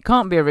 days, then it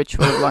can't be a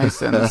ritual of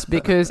license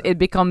because it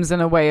becomes in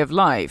a way of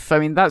life. I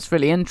mean, that's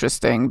really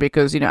interesting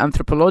because, you know,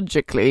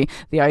 anthropologically,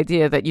 the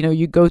idea that, you know,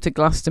 you go to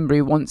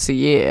Glastonbury once a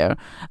year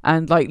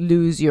and like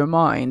lose your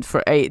mind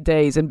for 8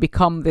 days and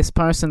become this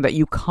person that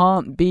you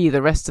can't be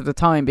the rest of the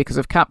time because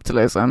of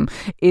capitalism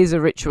is a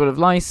ritual of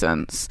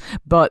license.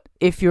 But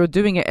if you're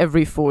doing it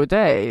every 4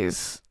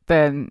 days,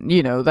 then,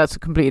 you know, that's a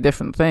completely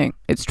different thing.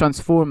 It's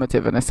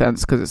transformative in a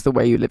sense because it's the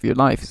way you live your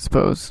life, I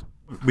suppose.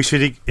 We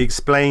should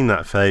explain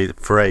that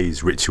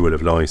phrase, ritual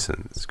of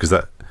license, because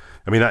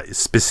I mean,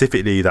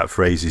 specifically that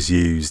phrase is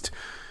used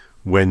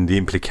when the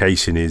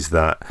implication is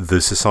that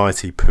the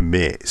society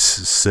permits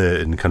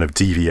certain kind of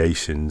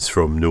deviations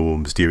from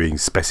norms during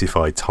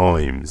specified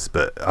times,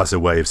 but as a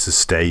way of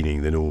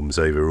sustaining the norms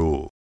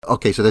overall.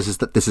 Okay, so this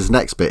is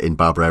next bit in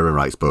Barbara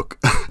Ehrenreich's book.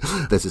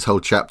 There's this whole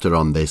chapter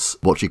on this,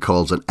 what she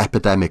calls an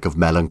epidemic of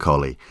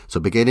melancholy. So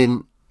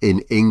beginning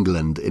in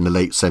England in the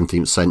late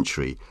 17th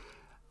century,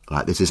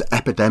 like there's this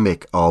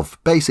epidemic of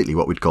basically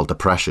what we'd call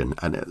depression.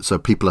 And so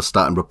people are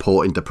starting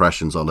reporting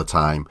depressions all the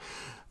time.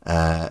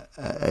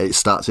 It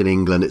starts in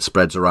England, it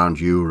spreads around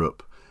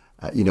Europe,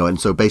 and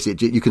so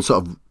basically you can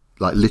sort of,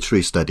 like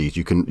literary studies,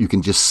 you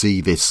can just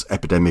see this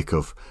epidemic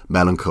of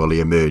melancholy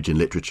emerge in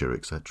literature,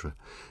 etc.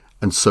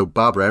 And so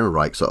Barbara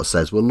Ehrenreich sort of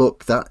says, well,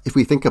 look, that if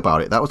we think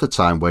about it, that was the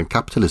time when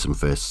capitalism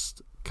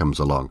first comes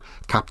along.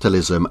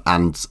 Capitalism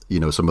and,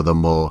 some of the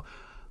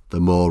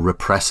more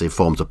repressive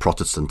forms of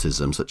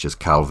Protestantism, such as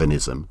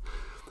Calvinism,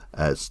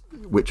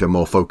 which are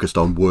more focused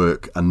on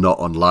work and not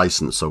on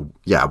license. So,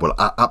 yeah, well,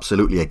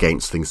 absolutely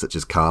against things such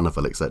as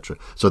carnival, etc.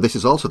 So this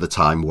is also the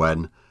time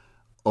when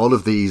all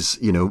of these,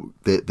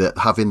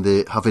 having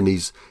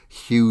these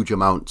huge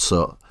amounts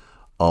of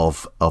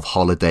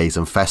holidays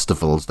and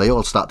festivals, they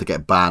all start to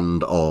get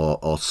banned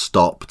or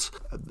stopped.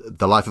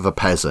 The life of a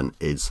peasant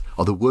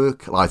the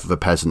work life of a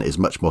peasant is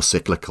much more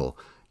cyclical.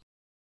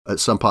 At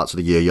some parts of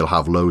the year, you'll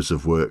have loads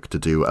of work to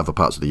do. Other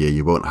parts of the year,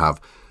 you won't have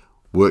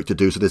work to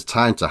do. So there's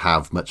time to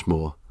have much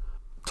more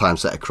time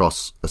set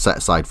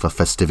aside for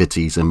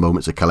festivities and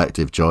moments of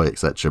collective joy,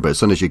 etc. But as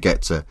soon as you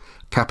get to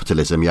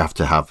capitalism, you have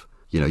to have,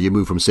 you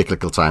move from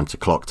cyclical time to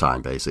clock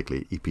time,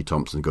 basically. E.P.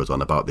 Thompson goes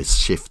on about this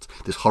shift,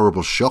 this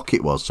horrible shock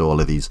it was to all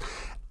of these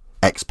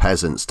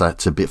ex-peasants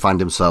to find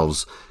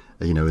themselves,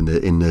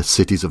 in the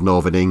cities of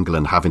northern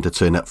England, having to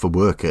turn up for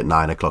work at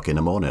 9 o'clock in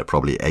the morning, at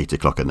probably 8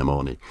 o'clock in the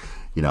morning,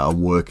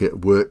 and work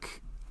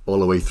all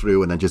the way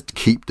through, and then just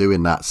keep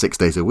doing that 6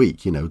 days a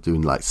week,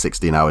 doing like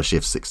 16-hour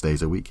shifts 6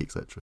 days a week,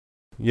 etc.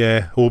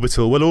 Yeah,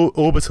 Orbital. Well,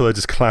 Orbital are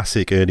just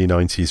classic early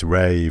 90s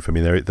rave. I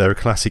mean, they're a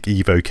classic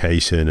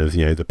evocation of,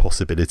 the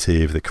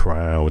possibility of the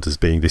crowd as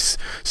being this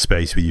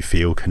space where you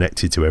feel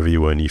connected to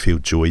everyone, you feel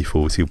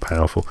joyful, you feel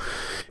powerful.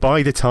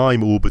 By the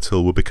time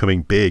Orbital were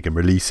becoming big and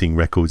releasing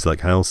records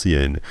like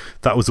Halcyon,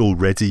 that was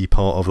already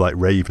part of like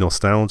rave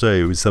nostalgia.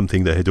 It was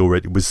something that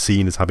was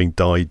seen as having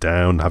died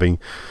down, having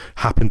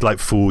happened like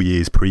 4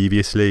 years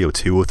previously or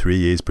 2 or 3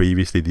 years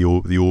previously,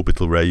 the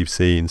Orbital rave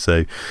scene.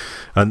 So,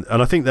 and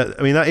I think that,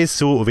 that is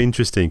sort of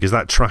interesting because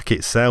that track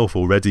itself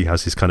already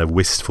has this kind of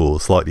wistful,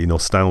 slightly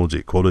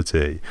nostalgic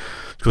quality.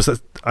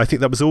 Because I think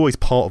that was always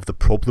part of the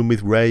problem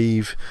with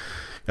rave,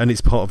 and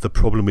it's part of the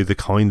problem with the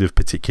kind of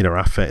particular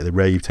affect the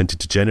rave tended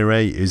to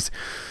generate. Is,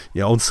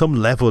 on some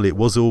level, it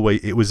was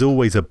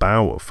always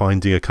about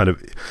finding a kind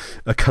of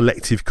a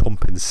collective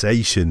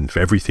compensation for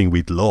everything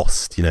we'd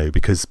lost.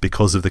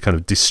 Because of the kind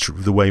of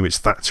the way in which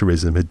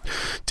Thatcherism had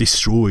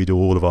destroyed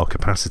all of our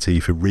capacity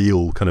for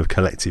real kind of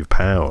collective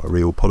power,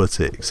 real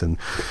politics, and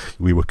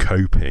we were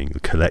coping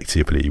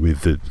collectively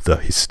with the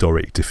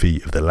historic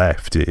defeat of the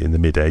left in the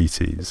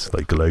mid-80s,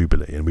 like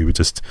globally, and we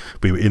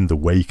were in the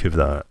wake of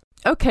that.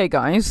 Okay,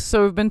 guys,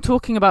 so we've been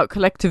talking about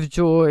collective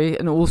joy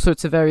and all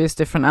sorts of various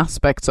different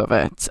aspects of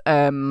it.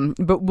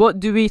 But what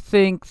do we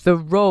think the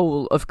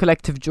role of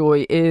collective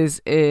joy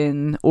is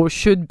in, or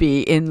should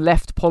be, in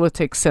left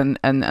politics and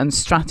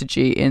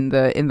strategy in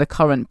the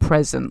current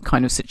present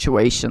kind of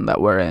situation that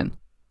we're in?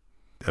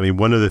 I mean,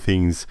 one of the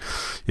things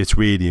it's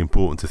really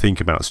important to think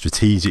about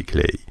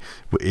strategically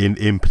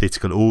in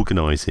political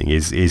organising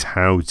is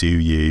how do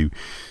you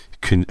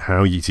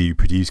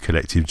produce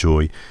collective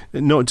joy,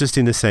 not just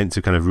in the sense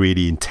of kind of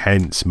really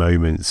intense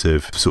moments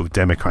of sort of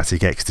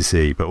democratic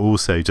ecstasy, but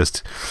also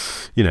just,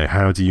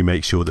 how do you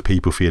make sure that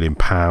people feel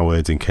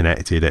empowered and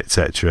connected,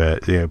 etc.,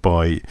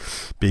 by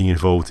being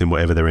involved in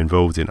whatever they're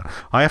involved in.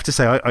 I have to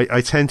say,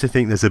 I tend to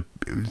think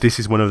this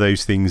is one of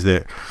those things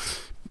that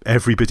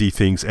everybody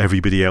thinks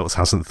everybody else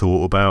hasn't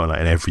thought about,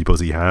 and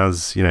everybody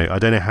has. I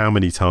don't know how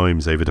many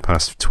times over the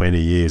past 20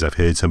 years I've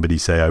heard somebody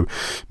say, oh,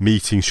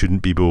 meetings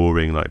shouldn't be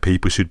boring, like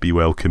people should be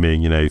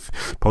welcoming,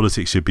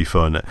 politics should be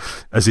fun,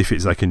 as if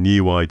it's like a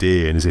new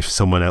idea and as if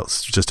someone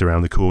else just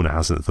around the corner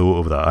hasn't thought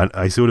of that. And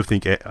I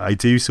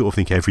do sort of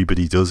think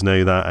everybody does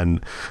know that,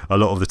 and a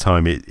lot of the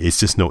time it's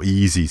just not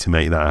easy to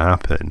make that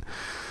happen.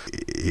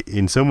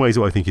 In some ways,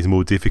 what I think is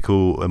more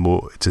difficult and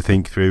more to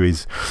think through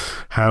is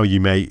how you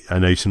make a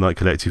notion like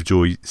collective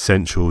joy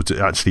central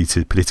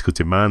to political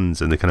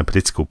demands and the kind of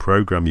political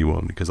program you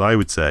want. Because I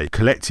would say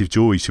collective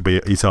joy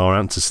is our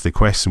answer to the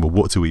question, well,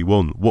 what do we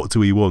want? What do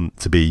we want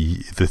to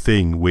be the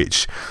thing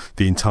which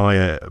the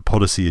entire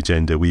policy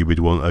agenda we would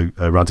want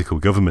a radical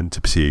government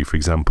to pursue, for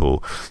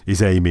example,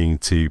 is aiming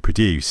to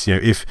produce?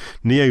 If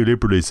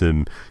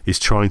neoliberalism is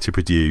trying to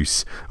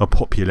produce a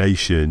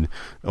population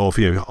of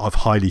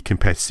highly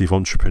competitive innovative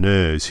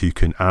entrepreneurs who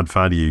can add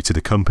value to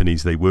the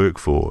companies they work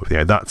for.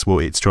 That's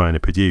what it's trying to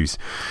produce.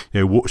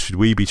 What should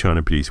we be trying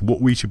to produce?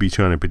 What we should be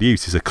trying to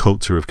produce is a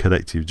culture of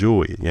collective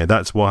joy.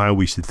 That's how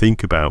we should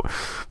think about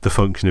the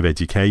function of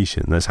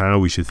education. That's how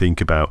we should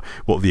think about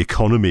what the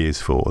economy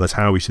is for. That's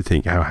how we should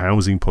think how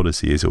housing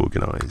policy is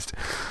organised.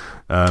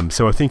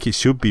 So I think it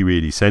should be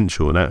really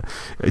central. Now,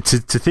 to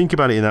think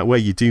about it in that way,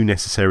 you do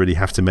necessarily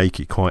have to make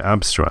it quite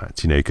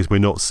abstract, because we're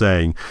not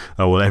saying,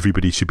 oh, well,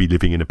 everybody should be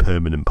living in a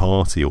permanent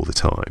party all the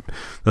time.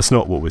 That's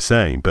not what we're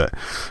saying. But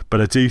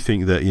I do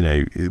think that,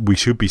 we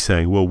should be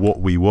saying, well, what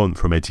we want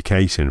from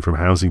education, from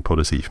housing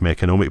policy, from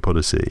economic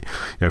policy,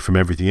 from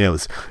everything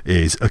else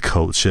is a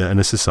culture and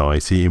a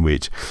society in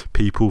which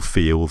people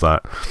feel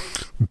that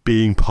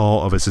being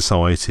part of a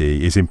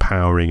society is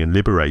empowering and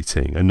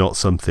liberating, and not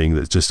something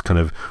that just kind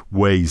of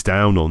weighs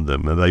down on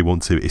them and they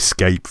want to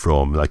escape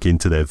from, like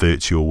into their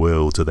virtual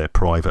world or their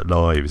private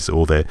lives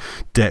or their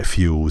debt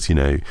fueled,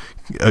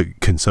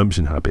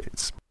 consumption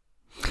habits.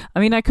 I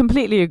mean, I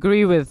completely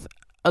agree with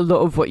a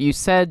lot of what you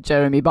said,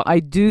 Jeremy, but I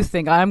do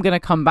think I am going to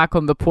come back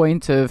on the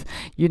point of,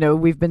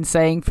 we've been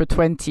saying for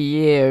 20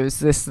 years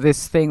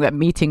this thing that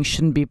meetings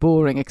shouldn't be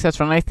boring,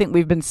 etc. And I think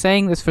we've been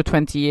saying this for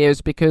 20 years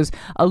because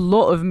a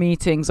lot of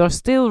meetings are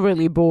still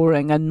really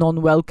boring and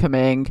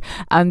non-welcoming,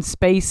 and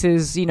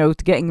spaces, to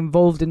getting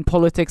involved in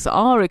politics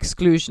are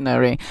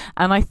exclusionary.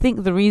 And I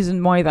think the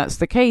reason why that's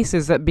the case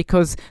is that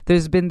because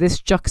there's been this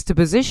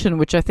juxtaposition,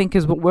 which I think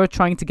is what we're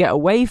trying to get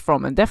away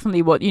from, and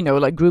definitely what,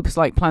 like groups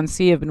like Plan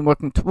C have been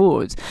working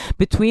towards,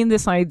 between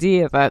this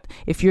idea that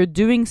if you're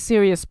doing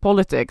serious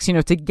politics,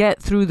 to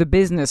get through the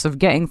business of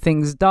getting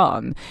things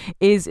done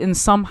is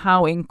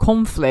somehow in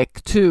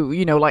conflict to,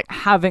 like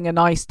having a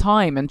nice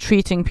time and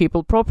treating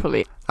people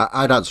properly.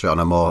 I'd answer it on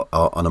a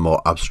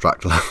more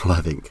abstract level,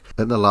 I think.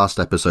 In the last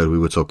episode, we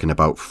were talking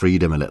about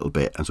freedom a little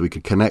bit, and so we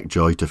could connect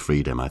joy to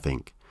freedom, I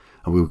think.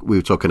 And we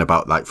were talking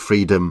about like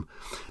freedom,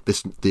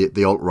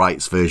 the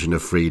alt-right's version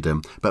of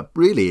freedom, but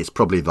really it's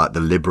probably like the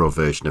liberal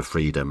version of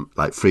freedom,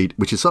 like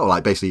which is sort of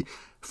like basically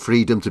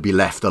freedom to be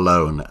left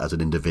alone as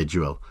an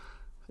individual.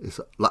 It's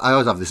like, I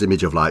always have this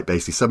image of like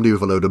basically somebody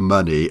with a load of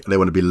money and they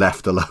want to be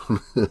left alone.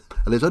 And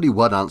there's only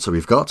one answer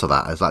we've got to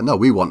that. It's like, no,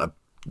 we want a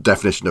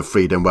definition of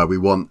freedom where we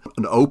want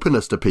an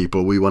openness to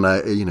people. We want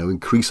to,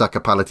 increase our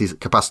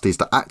capacities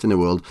to act in the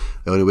world.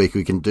 The only way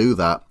we can do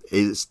that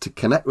is to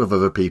connect with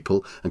other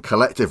people and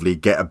collectively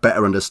get a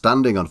better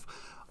understanding of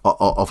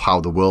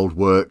how the world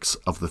works,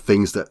 of the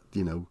things that,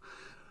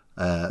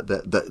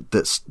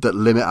 that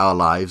limit our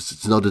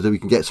lives, in order that we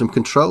can get some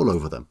control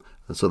over them.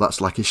 And so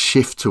that's like a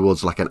shift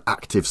towards like an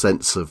active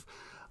sense of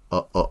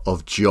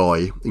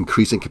joy,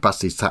 increasing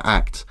capacities to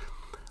act.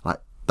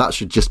 That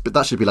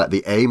should be like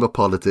the aim of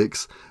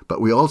politics,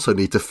 but we also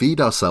need to feed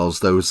ourselves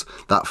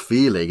that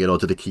feeling in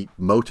order to keep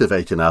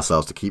motivating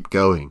ourselves to keep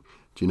going.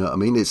 Do you know what I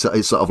mean? It's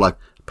sort of like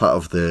part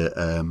of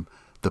the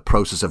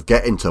process of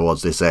getting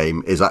towards this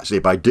aim is actually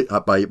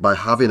by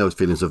having those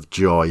feelings of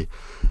joy,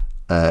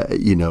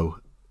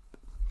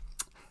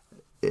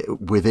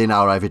 within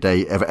our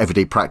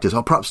everyday practice,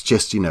 or perhaps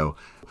just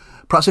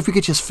perhaps if we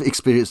could just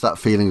experience that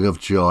feeling of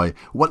joy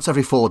once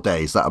every 4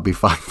 days, that would be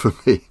fine for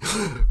me.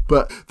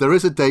 But there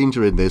is a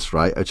danger in this,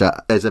 right?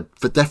 There's a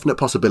definite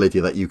possibility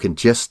that you can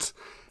just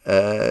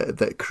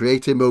that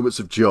creating moments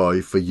of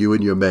joy for you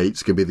and your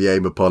mates can be the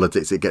aim of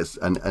politics. It gets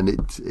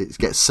it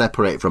gets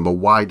separated from a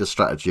wider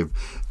strategy of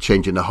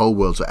changing the whole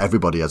world so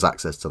everybody has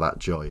access to that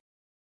joy.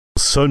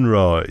 Sun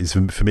Ra is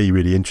for me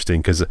really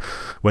interesting because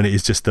when it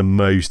is just the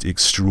most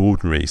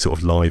extraordinary sort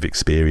of live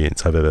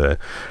experience I've ever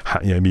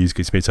music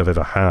experience I've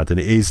ever had, and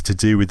it is to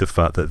do with the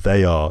fact that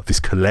they are this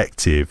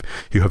collective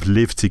who have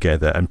lived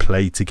together and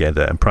played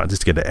together and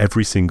practiced together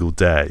every single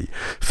day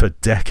for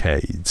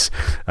decades.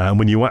 And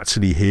when you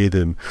actually hear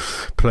them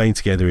playing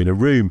together in a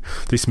room,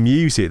 this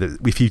music that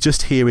if you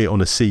just hear it on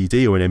a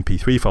CD or an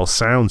MP3 file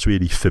sounds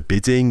really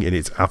forbidding in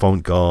its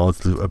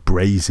avant-garde,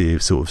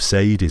 abrasive sort of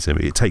sadism.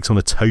 It takes on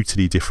a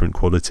totally different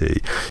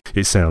quality.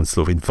 It sounds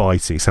sort of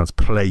inviting, it sounds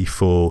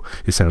playful,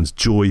 it sounds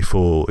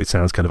joyful, it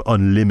sounds kind of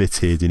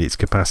unlimited in its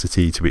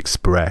capacity to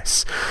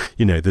express,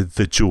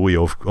 the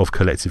joy of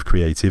collective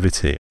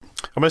creativity.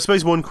 I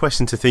suppose one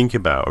question to think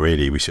about,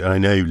 really, I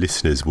know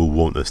listeners will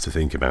want us to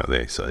think about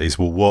this, is,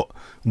 well,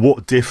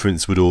 what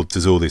difference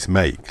does all this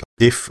make?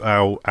 If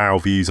our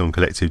views on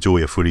collective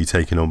joy are fully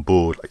taken on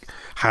board, like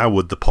how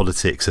would the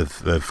politics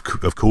of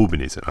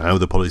Corbynism, how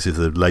would the politics of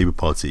the Labour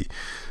Party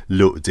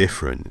look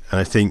different?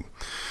 And I think,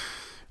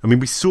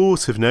 we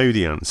sort of know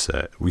the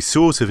answer. We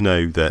sort of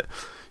know that,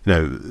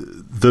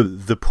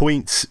 the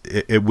points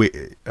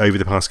over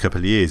the past couple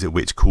of years at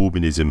which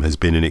Corbynism has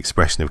been an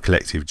expression of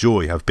collective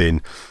joy have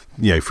been,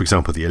 for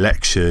example, the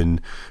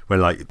election, where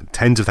like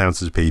tens of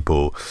thousands of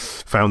people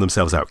found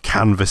themselves out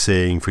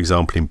canvassing, for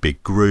example, in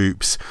big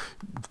groups,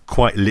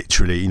 quite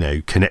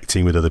literally,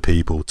 connecting with other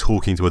people,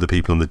 talking to other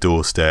people on the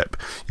doorstep,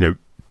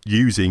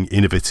 using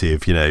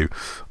innovative,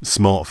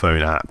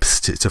 smartphone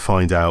apps to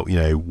find out,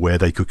 where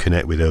they could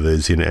connect with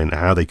others, and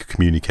how they could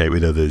communicate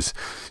with others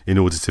in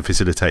order to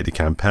facilitate the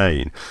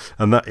campaign.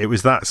 And that it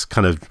was that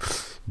kind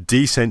of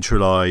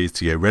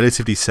decentralized,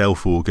 relatively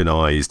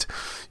self-organized,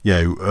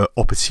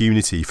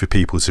 opportunity for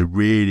people to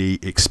really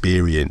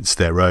experience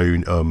their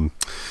own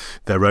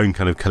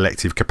kind of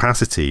collective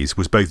capacities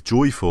was both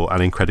joyful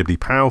and incredibly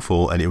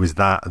powerful, and it was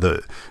that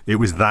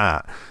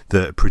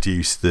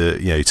produced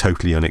the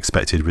totally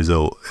unexpected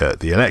result at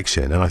the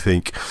election. And I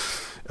think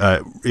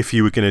if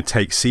you were going to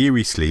take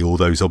seriously all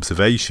those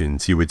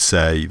observations, you would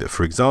say that,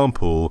 for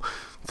example,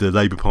 the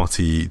Labour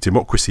Party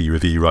democracy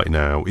review right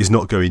now is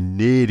not going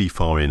nearly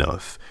far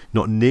enough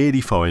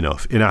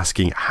in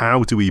asking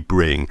how do we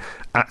bring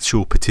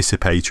actual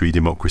participatory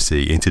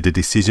democracy into the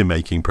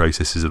decision-making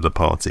processes of the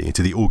party,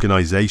 into the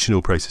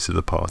organisational process of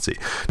the party.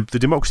 The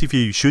democracy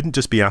view shouldn't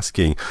just be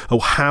asking,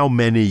 how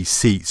many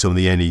seats on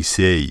the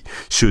NEC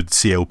should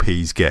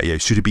CLPs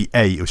get? Should it be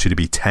 8 or should it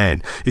be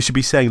 10? It should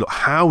be saying, look,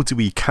 how do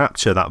we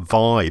capture that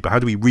vibe? How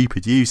do we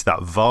reproduce that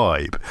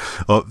vibe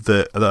of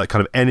the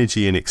kind of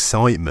energy and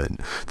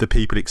excitement that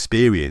people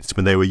experienced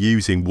when they were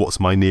using What's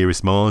My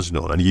Nearest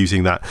Marginal and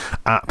using that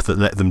app that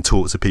let them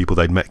talk to people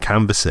they'd met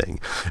canvassing?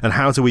 And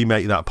how do we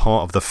make that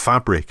part of the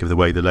fabric of the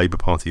way the Labour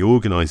Party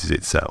organises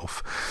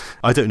itself?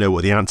 I don't know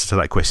what the answer to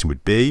that question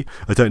would be.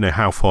 I don't know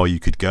how far you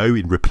could go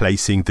in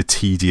replacing the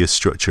tedious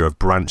structure of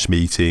branch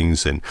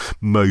meetings and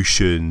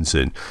motions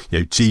and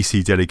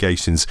GC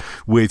delegations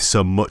with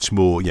some much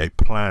more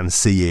Plan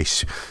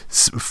C-ish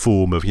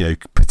form of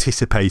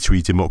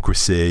participatory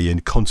democracy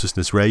and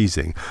consciousness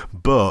raising.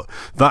 But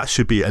that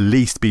should at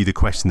least be the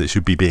question that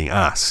should be being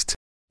asked.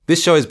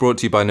 This show is brought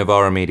to you by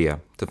Novara Media.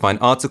 To find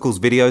articles,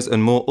 videos,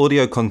 and more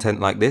audio content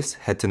like this,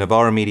 head to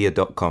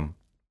novaramedia.com.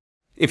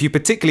 If you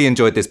particularly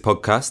enjoyed this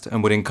podcast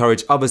and would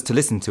encourage others to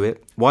listen to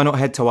it, why not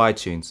head to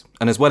iTunes?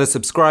 And as well as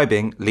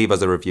subscribing, leave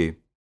us a review.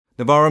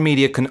 Novara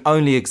Media can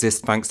only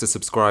exist thanks to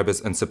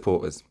subscribers and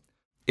supporters.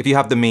 If you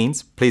have the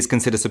means, please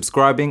consider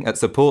subscribing at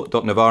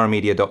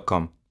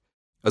support.novaramedia.com.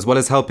 As well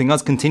as helping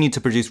us continue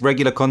to produce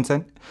regular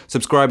content,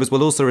 subscribers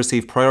will also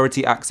receive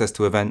priority access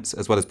to events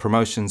as well as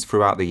promotions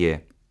throughout the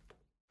year.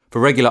 For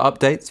regular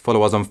updates,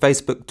 follow us on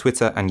Facebook,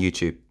 Twitter, and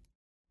YouTube.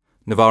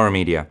 Novara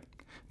Media.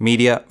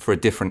 Media for a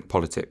different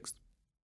politics.